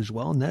involved as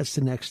well, and that's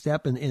the next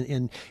step.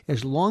 And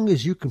as long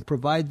as you can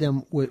provide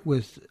them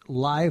with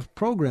live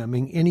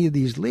programming, any of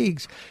these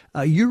leagues,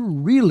 you're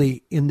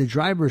really in the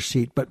driver's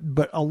seat.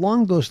 But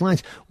along those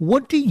lines,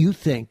 what do you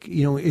think,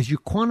 as you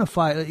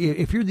quantify,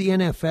 if you're the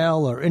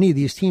NFL or any of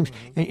these teams,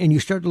 and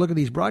you start to look at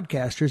these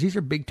broadcasters, these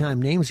are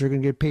big-time names. They're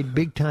going to get paid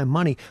big-time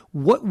money.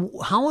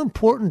 How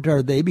important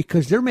are they?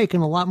 Because they're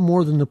making a lot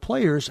more than the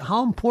players.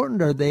 How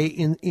important are they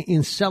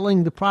in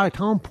selling the product?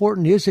 How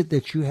important is it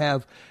that you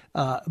have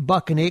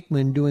Buck and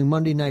Aikman doing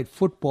Monday Night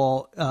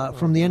Football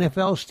from the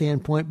NFL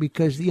standpoint?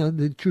 Because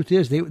the truth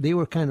is they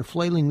were kind of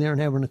flailing there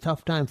and having a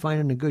tough time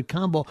finding a good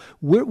combo.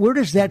 Where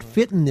does that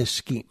fit in this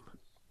scheme?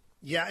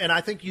 Yeah, and I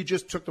think you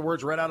just took the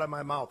words right out of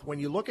my mouth. When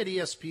you look at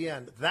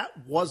ESPN, that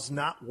was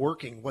not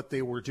working, what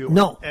they were doing.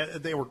 No.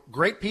 They were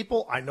great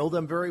people. I know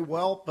them very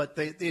well, but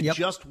it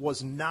just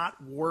was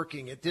not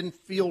working. It didn't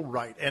feel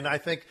right. And I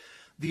think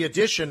the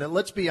addition, and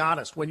let's be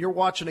honest, when you're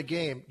watching a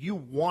game, you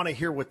want to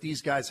hear what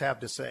these guys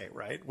have to say,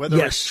 right?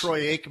 Whether it's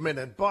Troy Aikman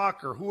and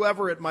Buck or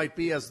whoever it might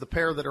be as the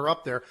pair that are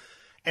up there.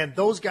 And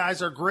those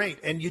guys are great.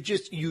 And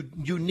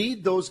you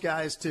need those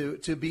guys to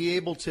be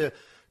able to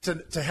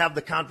have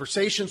the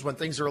conversations when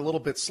things are a little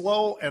bit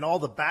slow, and all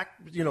the back,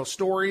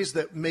 stories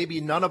that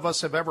maybe none of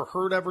us have ever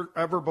heard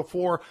ever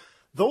before.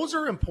 Those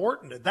are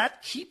important.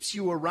 That keeps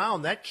you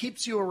around.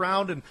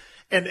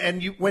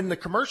 And you, when the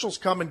commercials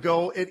come and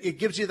go, it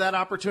gives you that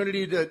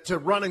opportunity to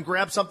run and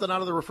grab something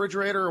out of the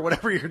refrigerator or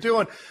whatever you're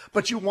doing.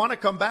 But you want to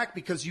come back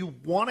because you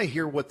want to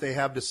hear what they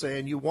have to say,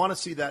 and you want to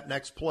see that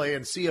next play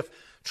and see if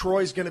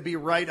Troy's going to be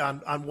right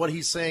on what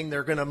he's saying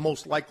they're going to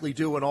most likely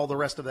do and all the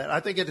rest of that. I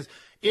think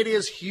it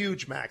is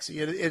huge, Maxie.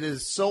 It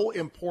is so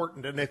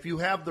important. And if you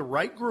have the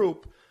right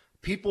group,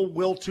 people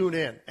will tune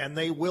in and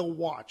they will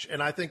watch.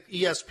 And I think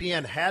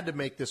ESPN had to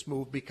make this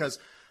move because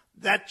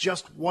that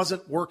just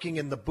wasn't working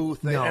in the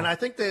booth. No. And I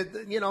think that,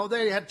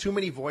 they had too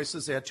many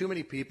voices. They had too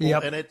many people.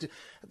 Yep. And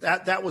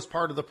that was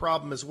part of the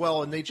problem as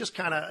well. And they just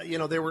kind of,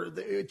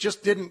 it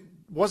just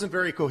wasn't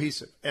very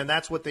cohesive. And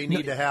that's what they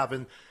need to have.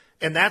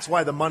 And that's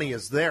why the money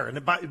is there.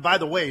 And by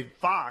the way,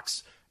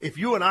 Fox, if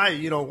you and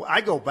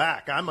I go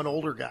back, I'm an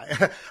older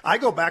guy. I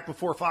go back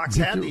before Fox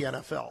had the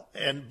NFL.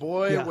 And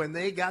boy, when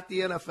they got the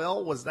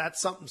NFL, was that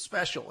something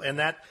special. And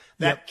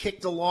that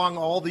kicked along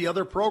all the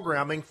other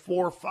programming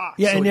for Fox.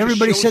 Yeah, so and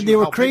everybody said they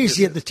were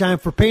crazy at the time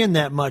for paying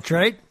that much,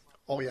 right?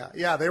 Oh, yeah.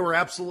 Yeah, they were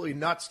absolutely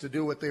nuts to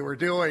do what they were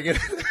doing.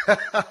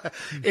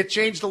 It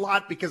changed a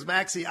lot because,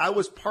 Maxie, I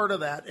was part of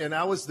that, and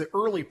I was the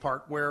early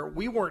part where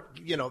we weren't,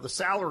 the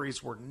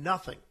salaries were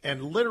nothing.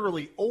 And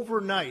literally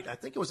overnight, I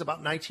think it was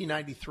about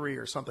 1993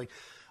 or something,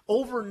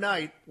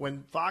 overnight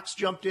when Fox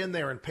jumped in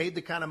there and paid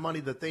the kind of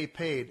money that they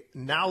paid,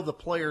 now the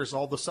players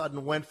all of a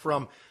sudden went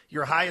from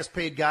your highest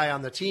paid guy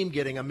on the team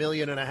getting $1.5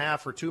 million or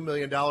 $2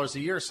 million a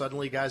year.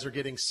 Suddenly guys are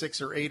getting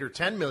 $6 or $8 or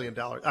 $10 million.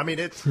 I mean,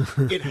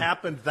 it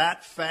happened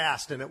that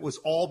fast, and it was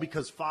all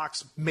because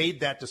Fox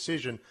made that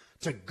decision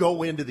to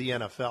go into the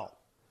NFL.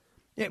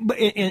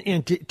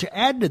 And to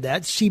add to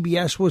that,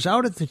 CBS was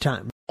out at the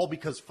time. all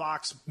because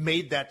Fox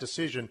made that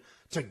decision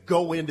to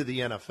go into the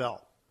NFL.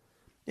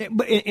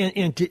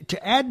 And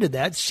to add to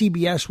that,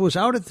 CBS was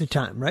out at the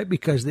time, right?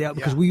 Because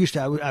we used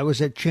to. I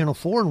was at Channel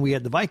 4, and we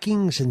had the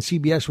Vikings, and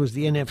CBS was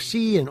the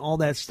NFC, and all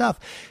that stuff.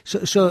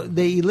 So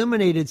they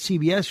eliminated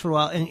CBS for a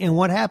while, and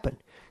what happened?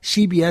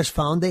 CBS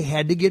found they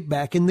had to get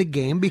back in the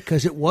game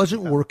because it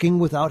wasn't working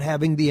without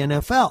having the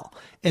NFL.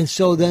 And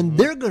so then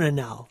they're going to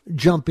now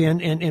jump in,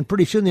 and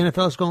pretty soon the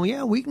NFL is going,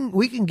 yeah, we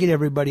can get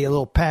everybody a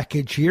little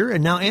package here.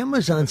 And now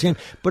Amazon's in.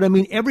 But I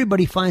mean,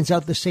 everybody finds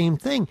out the same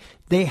thing.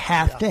 They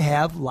have to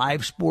have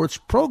live sports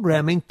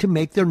programming to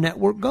make their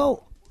network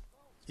go.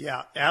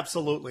 Yeah,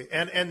 absolutely.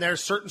 And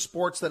there's certain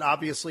sports that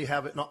obviously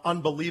have an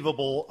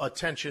unbelievable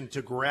attention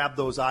to grab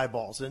those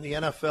eyeballs. And the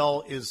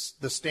NFL is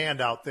the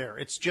standout there.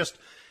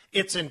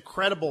 It's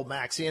incredible,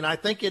 Maxie, and I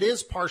think it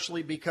is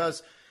partially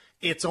because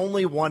it's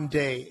only one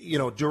day,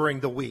 during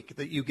the week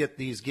that you get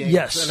these games.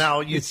 Yes, and now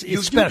you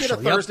get a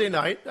Thursday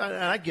night, and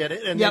I get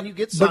it, and then you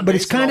get Sundays. But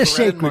it's kind of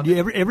sacred.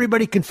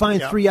 Everybody can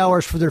find 3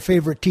 hours for their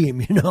favorite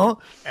team,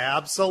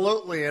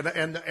 Absolutely,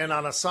 and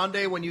on a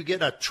Sunday when you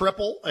get a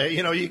triple,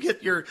 you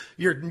get your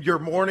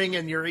morning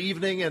and your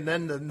evening, and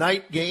then the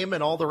night game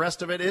and all the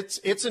rest of it.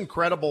 It's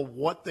incredible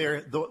what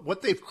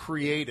they've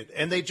created,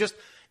 and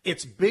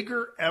it's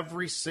bigger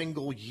every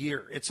single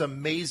year. It's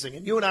amazing.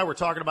 And you and I were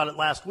talking about it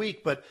last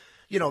week, but,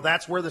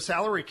 that's where the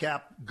salary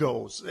cap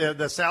goes.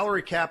 The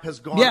salary cap has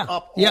gone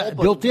up all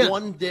but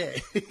one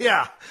day.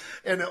 Yeah.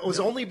 And it was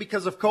only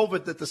because of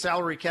COVID that the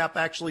salary cap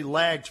actually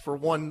lagged for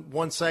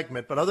one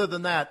segment. But other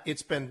than that,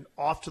 it's been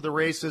off to the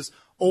races,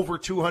 over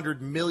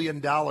 $200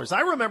 million.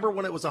 I remember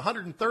when it was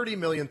 $130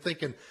 million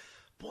thinking,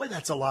 boy,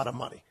 that's a lot of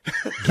money.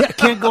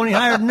 Can't go any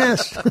higher than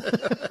this.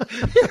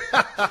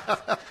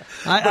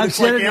 I've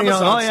said it.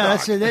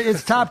 That's it.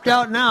 It's topped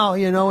out now.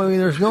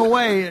 There's no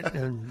way.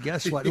 And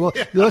guess what? Well,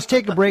 let's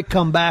take a break.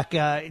 Come back.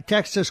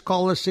 Text us.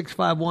 Call us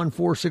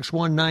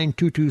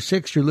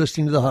 651-461-9226. You're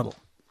listening to The Huddle.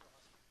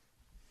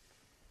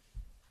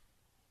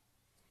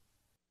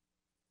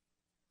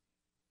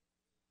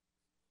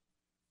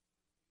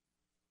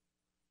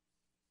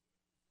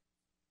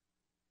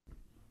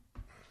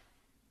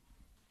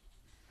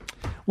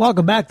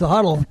 Welcome back to The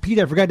Huddle. Pete,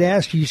 I forgot to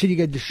ask you. You said you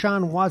got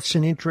Deshaun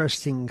Watson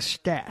interesting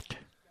stat.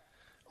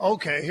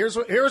 Okay, here's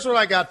what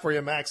I got for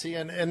you, Maxie,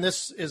 and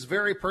this is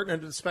very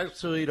pertinent,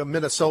 especially to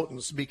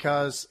Minnesotans,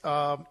 because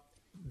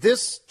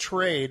this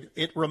trade,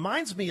 it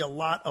reminds me a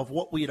lot of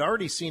what we'd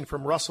already seen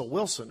from Russell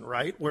Wilson,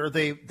 right? Where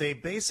they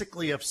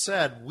basically have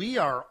said, we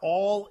are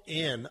all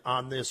in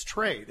on this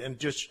trade. And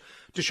just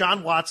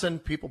Deshaun Watson,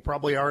 people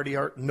probably already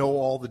know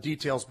all the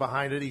details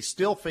behind it. He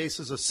still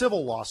faces a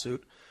civil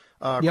lawsuit.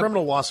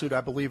 Criminal lawsuit,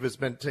 I believe, has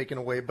been taken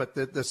away, but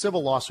the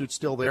civil lawsuit's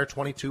still there,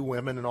 22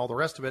 women and all the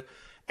rest of it.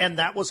 And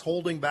that was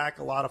holding back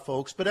a lot of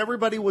folks. But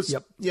everybody was,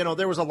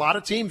 there was a lot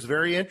of teams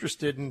very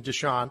interested in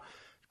Deshaun.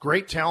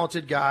 Great,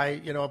 talented guy,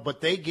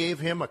 but they gave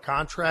him a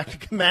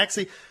contract,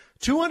 Maxie,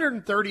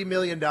 $230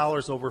 million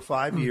over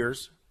 5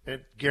 years,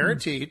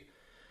 guaranteed.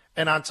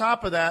 And on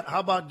top of that,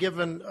 how about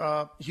giving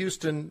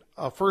Houston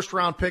a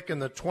first-round pick in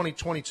the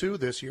 2022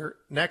 this year,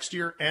 next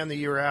year, and the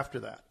year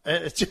after that?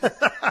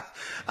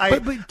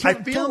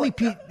 Tell me,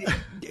 Pete,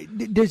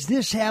 does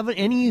this have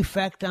any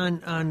effect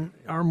on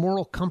our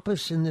moral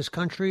compass in this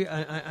country?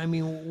 I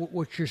mean,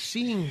 what you're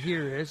seeing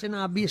here is, and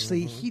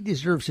obviously he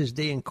deserves his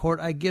day in court.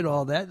 I get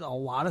all that. A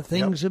lot of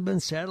things have been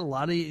said. A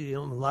lot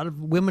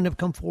of women have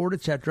come forward,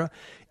 etc.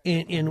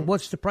 And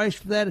what's the price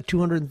for that? A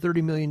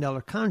 $230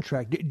 million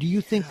contract. Do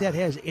you think that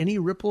has any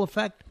ripple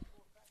effect?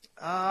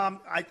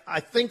 I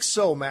think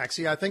so,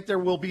 Maxie. I think there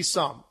will be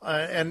some.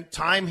 And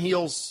time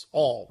heals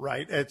all,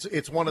 right?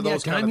 It's one of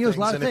those kind of things. Time heals a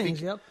lot of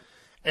things,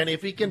 And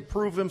if he can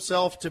prove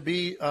himself to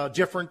be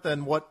different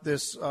than what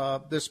this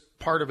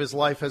part of his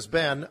life has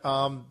been,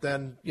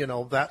 then,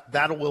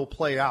 that will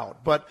play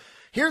out. But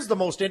here's the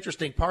most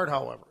interesting part,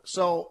 however.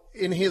 So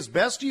in his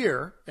best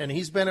year, and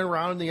he's been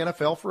around in the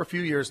NFL for a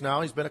few years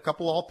now, he's been a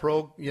couple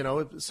All-Pro,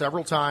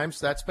 several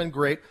times. That's been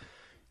great.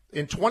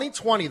 In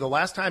 2020, the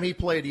last time he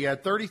played, he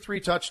had 33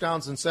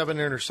 touchdowns and 7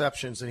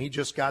 interceptions, and he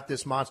just got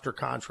this monster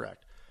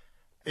contract.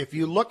 If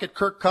you look at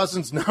Kirk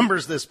Cousins'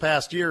 numbers this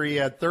past year, he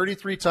had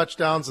 33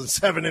 touchdowns and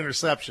 7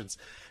 interceptions.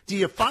 Do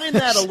you find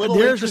that a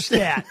little interesting?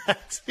 There's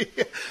the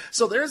stat.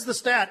 So there's the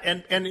stat.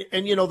 And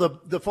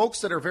the folks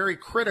that are very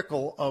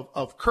critical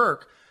of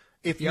Kirk,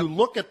 if you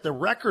look at the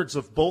records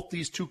of both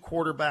these two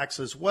quarterbacks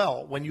as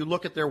well, when you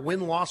look at their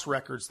win-loss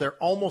records, they're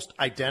almost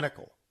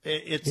identical.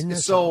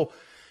 It's so...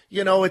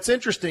 it's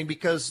interesting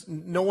because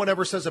no one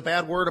ever says a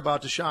bad word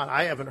about Deshaun.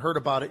 I haven't heard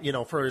about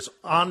it, for his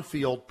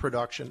on-field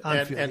production.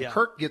 And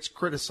Kirk gets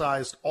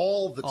criticized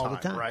all the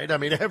time, right? I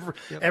mean,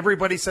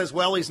 everybody says,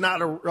 well, he's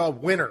not a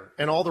winner,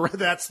 and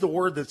that's the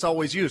word that's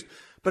always used.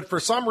 But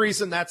for some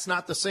reason, that's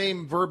not the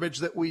same verbiage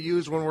that we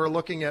use when we're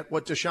looking at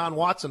what Deshaun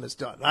Watson has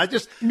done.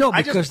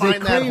 Because they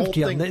craved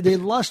him. They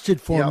lusted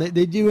for him.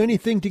 They do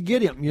anything to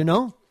get him,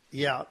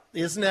 Yeah,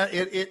 isn't that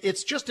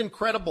it's just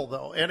incredible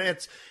though, and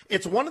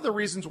it's one of the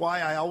reasons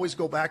why I always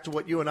go back to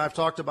what you and I've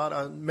talked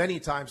about many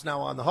times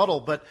now on the Huddle.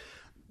 But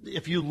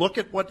if you look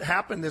at what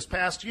happened this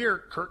past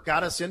year, Kirk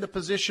got us into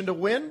position to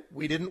win.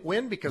 We didn't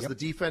win because the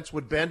defense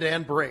would bend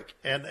and break.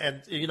 And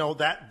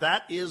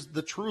that is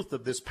the truth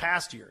of this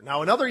past year.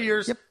 Now, in other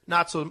years,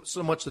 not so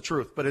much the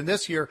truth. But in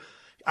this year,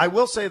 I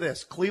will say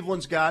this.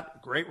 Cleveland's got a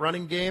great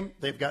running game.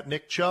 They've got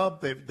Nick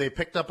Chubb. They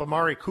picked up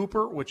Amari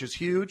Cooper, which is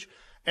huge,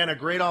 and a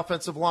great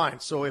offensive line.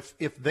 So if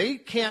they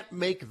can't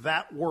make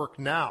that work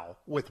now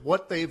with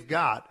what they've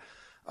got,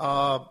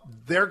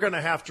 they're going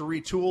to have to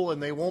retool,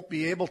 and they won't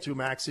be able to,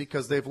 Maxie,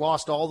 because they've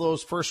lost all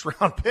those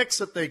first-round picks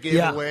that they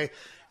gave away.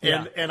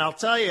 And I'll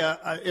tell you,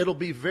 it'll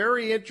be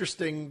very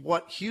interesting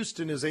what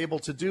Houston is able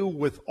to do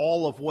with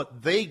all of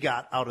what they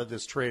got out of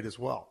this trade as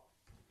well.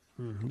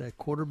 That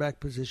quarterback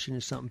position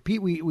is something.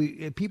 Pete,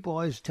 we people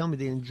always tell me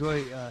they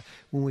enjoy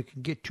when we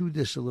can get to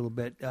this a little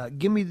bit.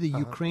 Give me the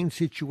Ukraine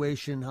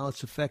situation, how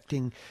it's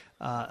affecting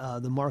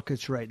the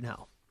markets right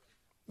now.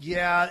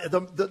 Yeah,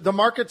 the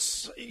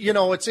markets,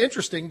 it's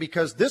interesting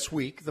because this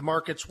week the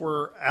markets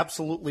were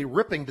absolutely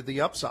ripping to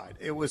the upside.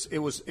 It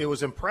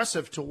was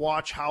impressive to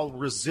watch how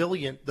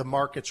resilient the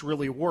markets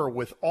really were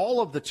with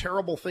all of the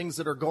terrible things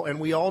that are going, and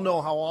we all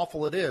know how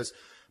awful it is.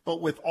 But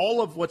with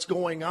all of what's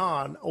going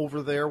on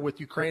over there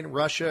with Ukraine and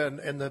Russia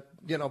and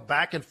the,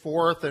 back and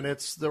forth, and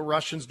it's the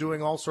Russians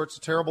doing all sorts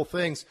of terrible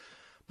things.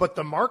 But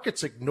the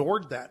markets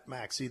ignored that,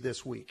 Maxie,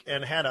 this week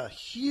and had a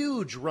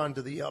huge run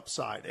to the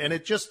upside. And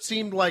it just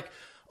seemed like,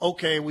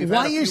 okay, we've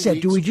had a few weeks.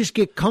 Do we just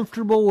get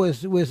comfortable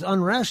with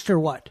unrest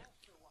or what?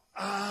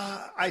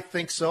 I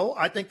think so.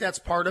 I think that's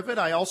part of it.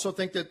 I also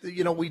think that,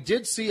 we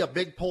did see a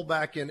big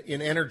pullback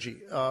in energy.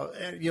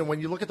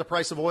 When you look at the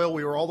price of oil,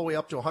 we were all the way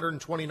up to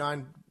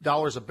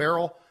 $129 a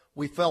barrel.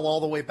 We fell all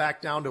the way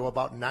back down to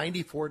about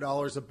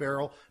 $94 a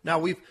barrel. Now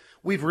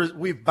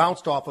we've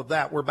bounced off of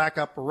that. We're back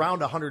up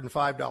around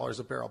 $105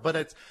 a barrel.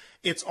 But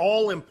it's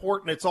all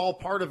important. It's all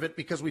part of it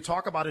because we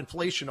talk about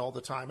inflation all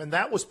the time. And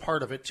that was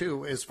part of it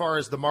too, as far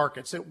as the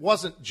markets. It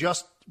wasn't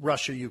just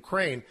Russia,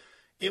 Ukraine.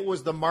 It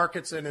was the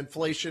markets and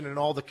inflation and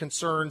all the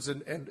concerns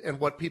and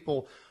what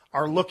people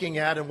are looking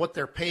at and what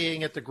they're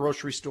paying at the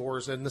grocery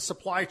stores. And the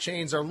supply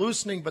chains are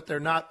loosening, but they're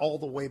not all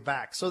the way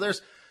back. So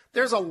there's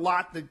a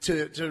lot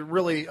to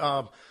really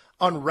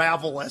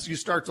unravel as you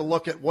start to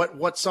look at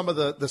what some of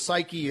the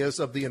psyche is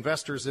of the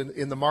investors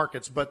in the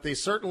markets. But they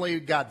certainly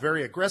got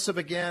very aggressive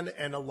again.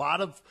 And a lot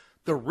of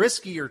the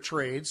riskier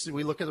trades,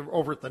 we look at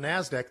over at the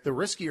NASDAQ, the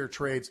riskier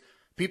trades,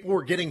 people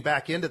were getting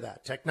back into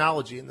that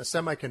technology and the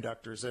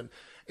semiconductors. And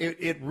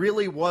it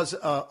really was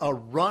a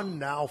run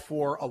now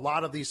for a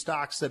lot of these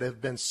stocks that have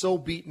been so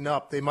beaten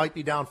up. They might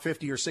be down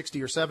 50 or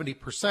 60 or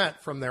 70%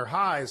 from their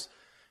highs,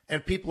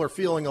 and people are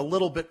feeling a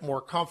little bit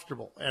more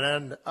comfortable.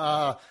 And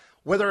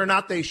whether or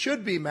not they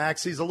should be,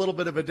 Maxie, is a little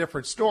bit of a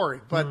different story.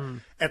 But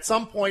at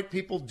some point,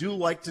 people do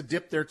like to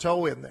dip their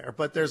toe in there.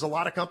 But there's a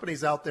lot of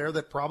companies out there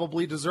that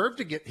probably deserve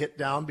to get hit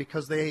down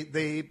because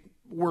they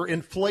were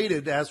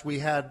inflated as we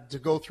had to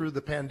go through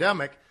the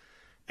pandemic.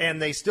 And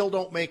they still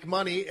don't make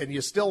money, and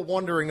you're still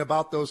wondering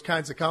about those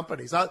kinds of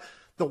companies.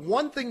 The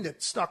one thing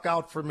that stuck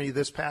out for me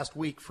this past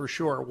week for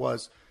sure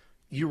was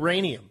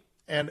uranium.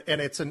 And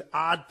it's an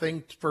odd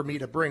thing for me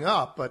to bring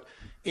up, but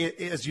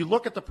as you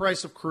look at the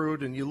price of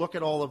crude and you look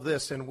at all of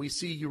this and we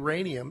see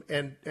uranium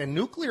and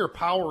nuclear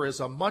power is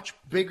a much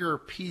bigger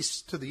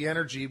piece to the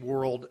energy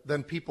world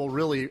than people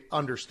really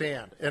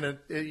understand. And,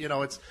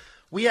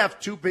 we have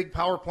 2 big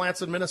power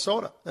plants in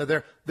Minnesota.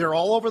 They're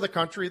all over the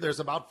country.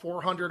 There's about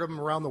 400 of them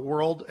around the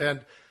world,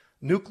 and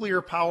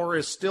nuclear power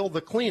is still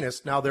the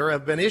cleanest. Now, there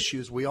have been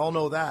issues. We all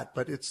know that,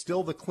 but it's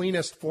still the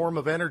cleanest form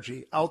of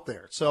energy out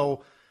there.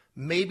 So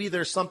maybe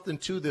there's something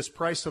to this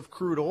price of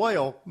crude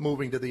oil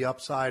moving to the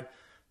upside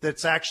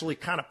that's actually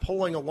kind of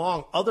pulling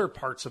along other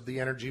parts of the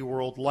energy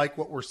world, like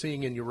what we're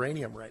seeing in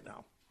uranium right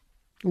now.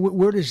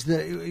 Where does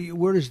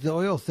the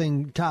oil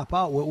thing top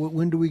out?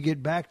 When do we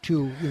get back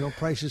to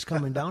prices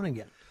coming down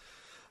again?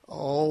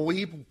 Oh,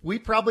 we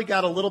probably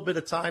got a little bit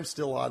of time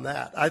still on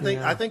that. I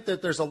think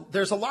that there's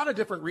a lot of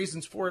different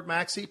reasons for it,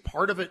 Maxie.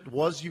 Part of it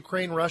was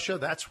Ukraine, Russia.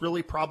 That's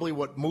really probably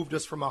what moved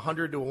us from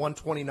 100 to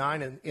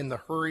 129 in the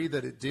hurry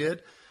that it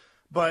did.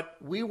 But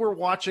we were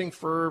watching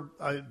for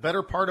a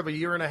better part of a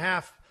year and a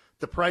half.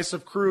 The price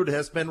of crude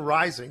has been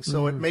rising,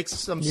 so it makes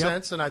some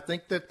sense. And I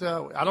think that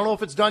I don't know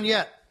if it's done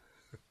yet.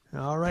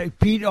 All right,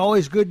 Pete,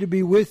 always good to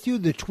be with you.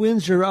 The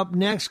Twins are up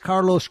next.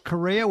 Carlos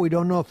Correa, we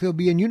don't know if he'll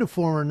be in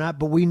uniform or not,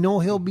 but we know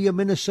he'll be a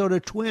Minnesota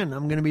Twin.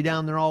 I'm going to be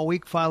down there all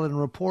week filing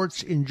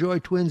reports. Enjoy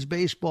Twins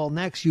baseball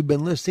next. You've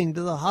been listening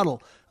to The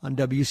Huddle on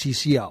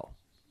WCCO.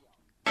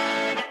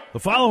 The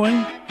following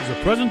is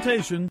a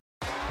presentation.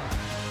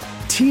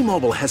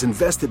 T-Mobile has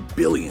invested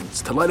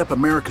billions to light up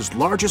America's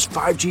largest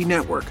 5G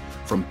network,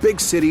 from big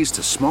cities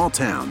to small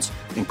towns,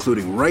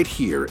 including right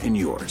here in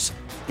yours.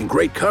 And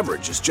great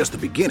coverage is just the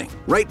beginning.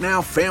 Right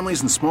now,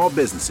 families and small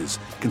businesses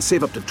can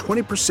save up to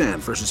 20%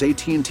 versus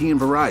AT&T and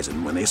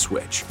Verizon when they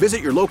switch.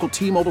 Visit your local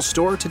T-Mobile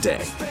store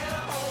today.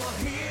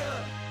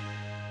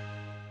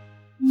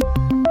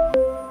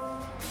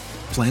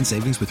 Plan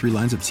savings with 3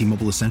 lines of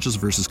T-Mobile Essentials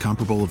versus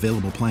comparable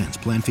available plans.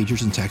 Plan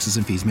features and taxes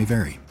and fees may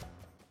vary.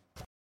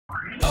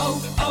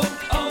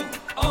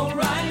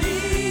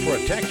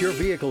 Protect your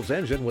vehicle's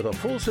engine with a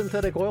full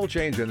synthetic oil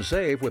change and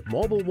save with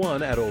Mobile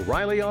One at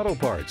O'Reilly Auto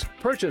Parts.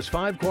 Purchase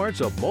 5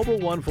 quarts of Mobile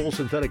One full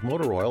synthetic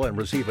motor oil and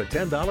receive a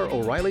 $10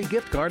 O'Reilly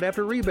gift card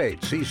after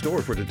rebate. See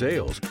store for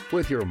details.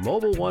 With your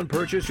Mobile One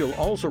purchase, you'll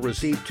also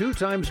receive 2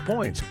 times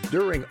points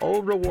during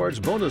O Rewards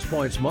Bonus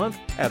Points Month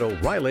at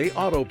O'Reilly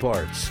Auto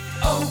Parts.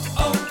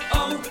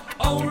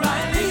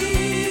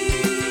 O'Reilly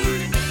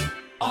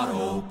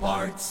Auto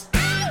Parts.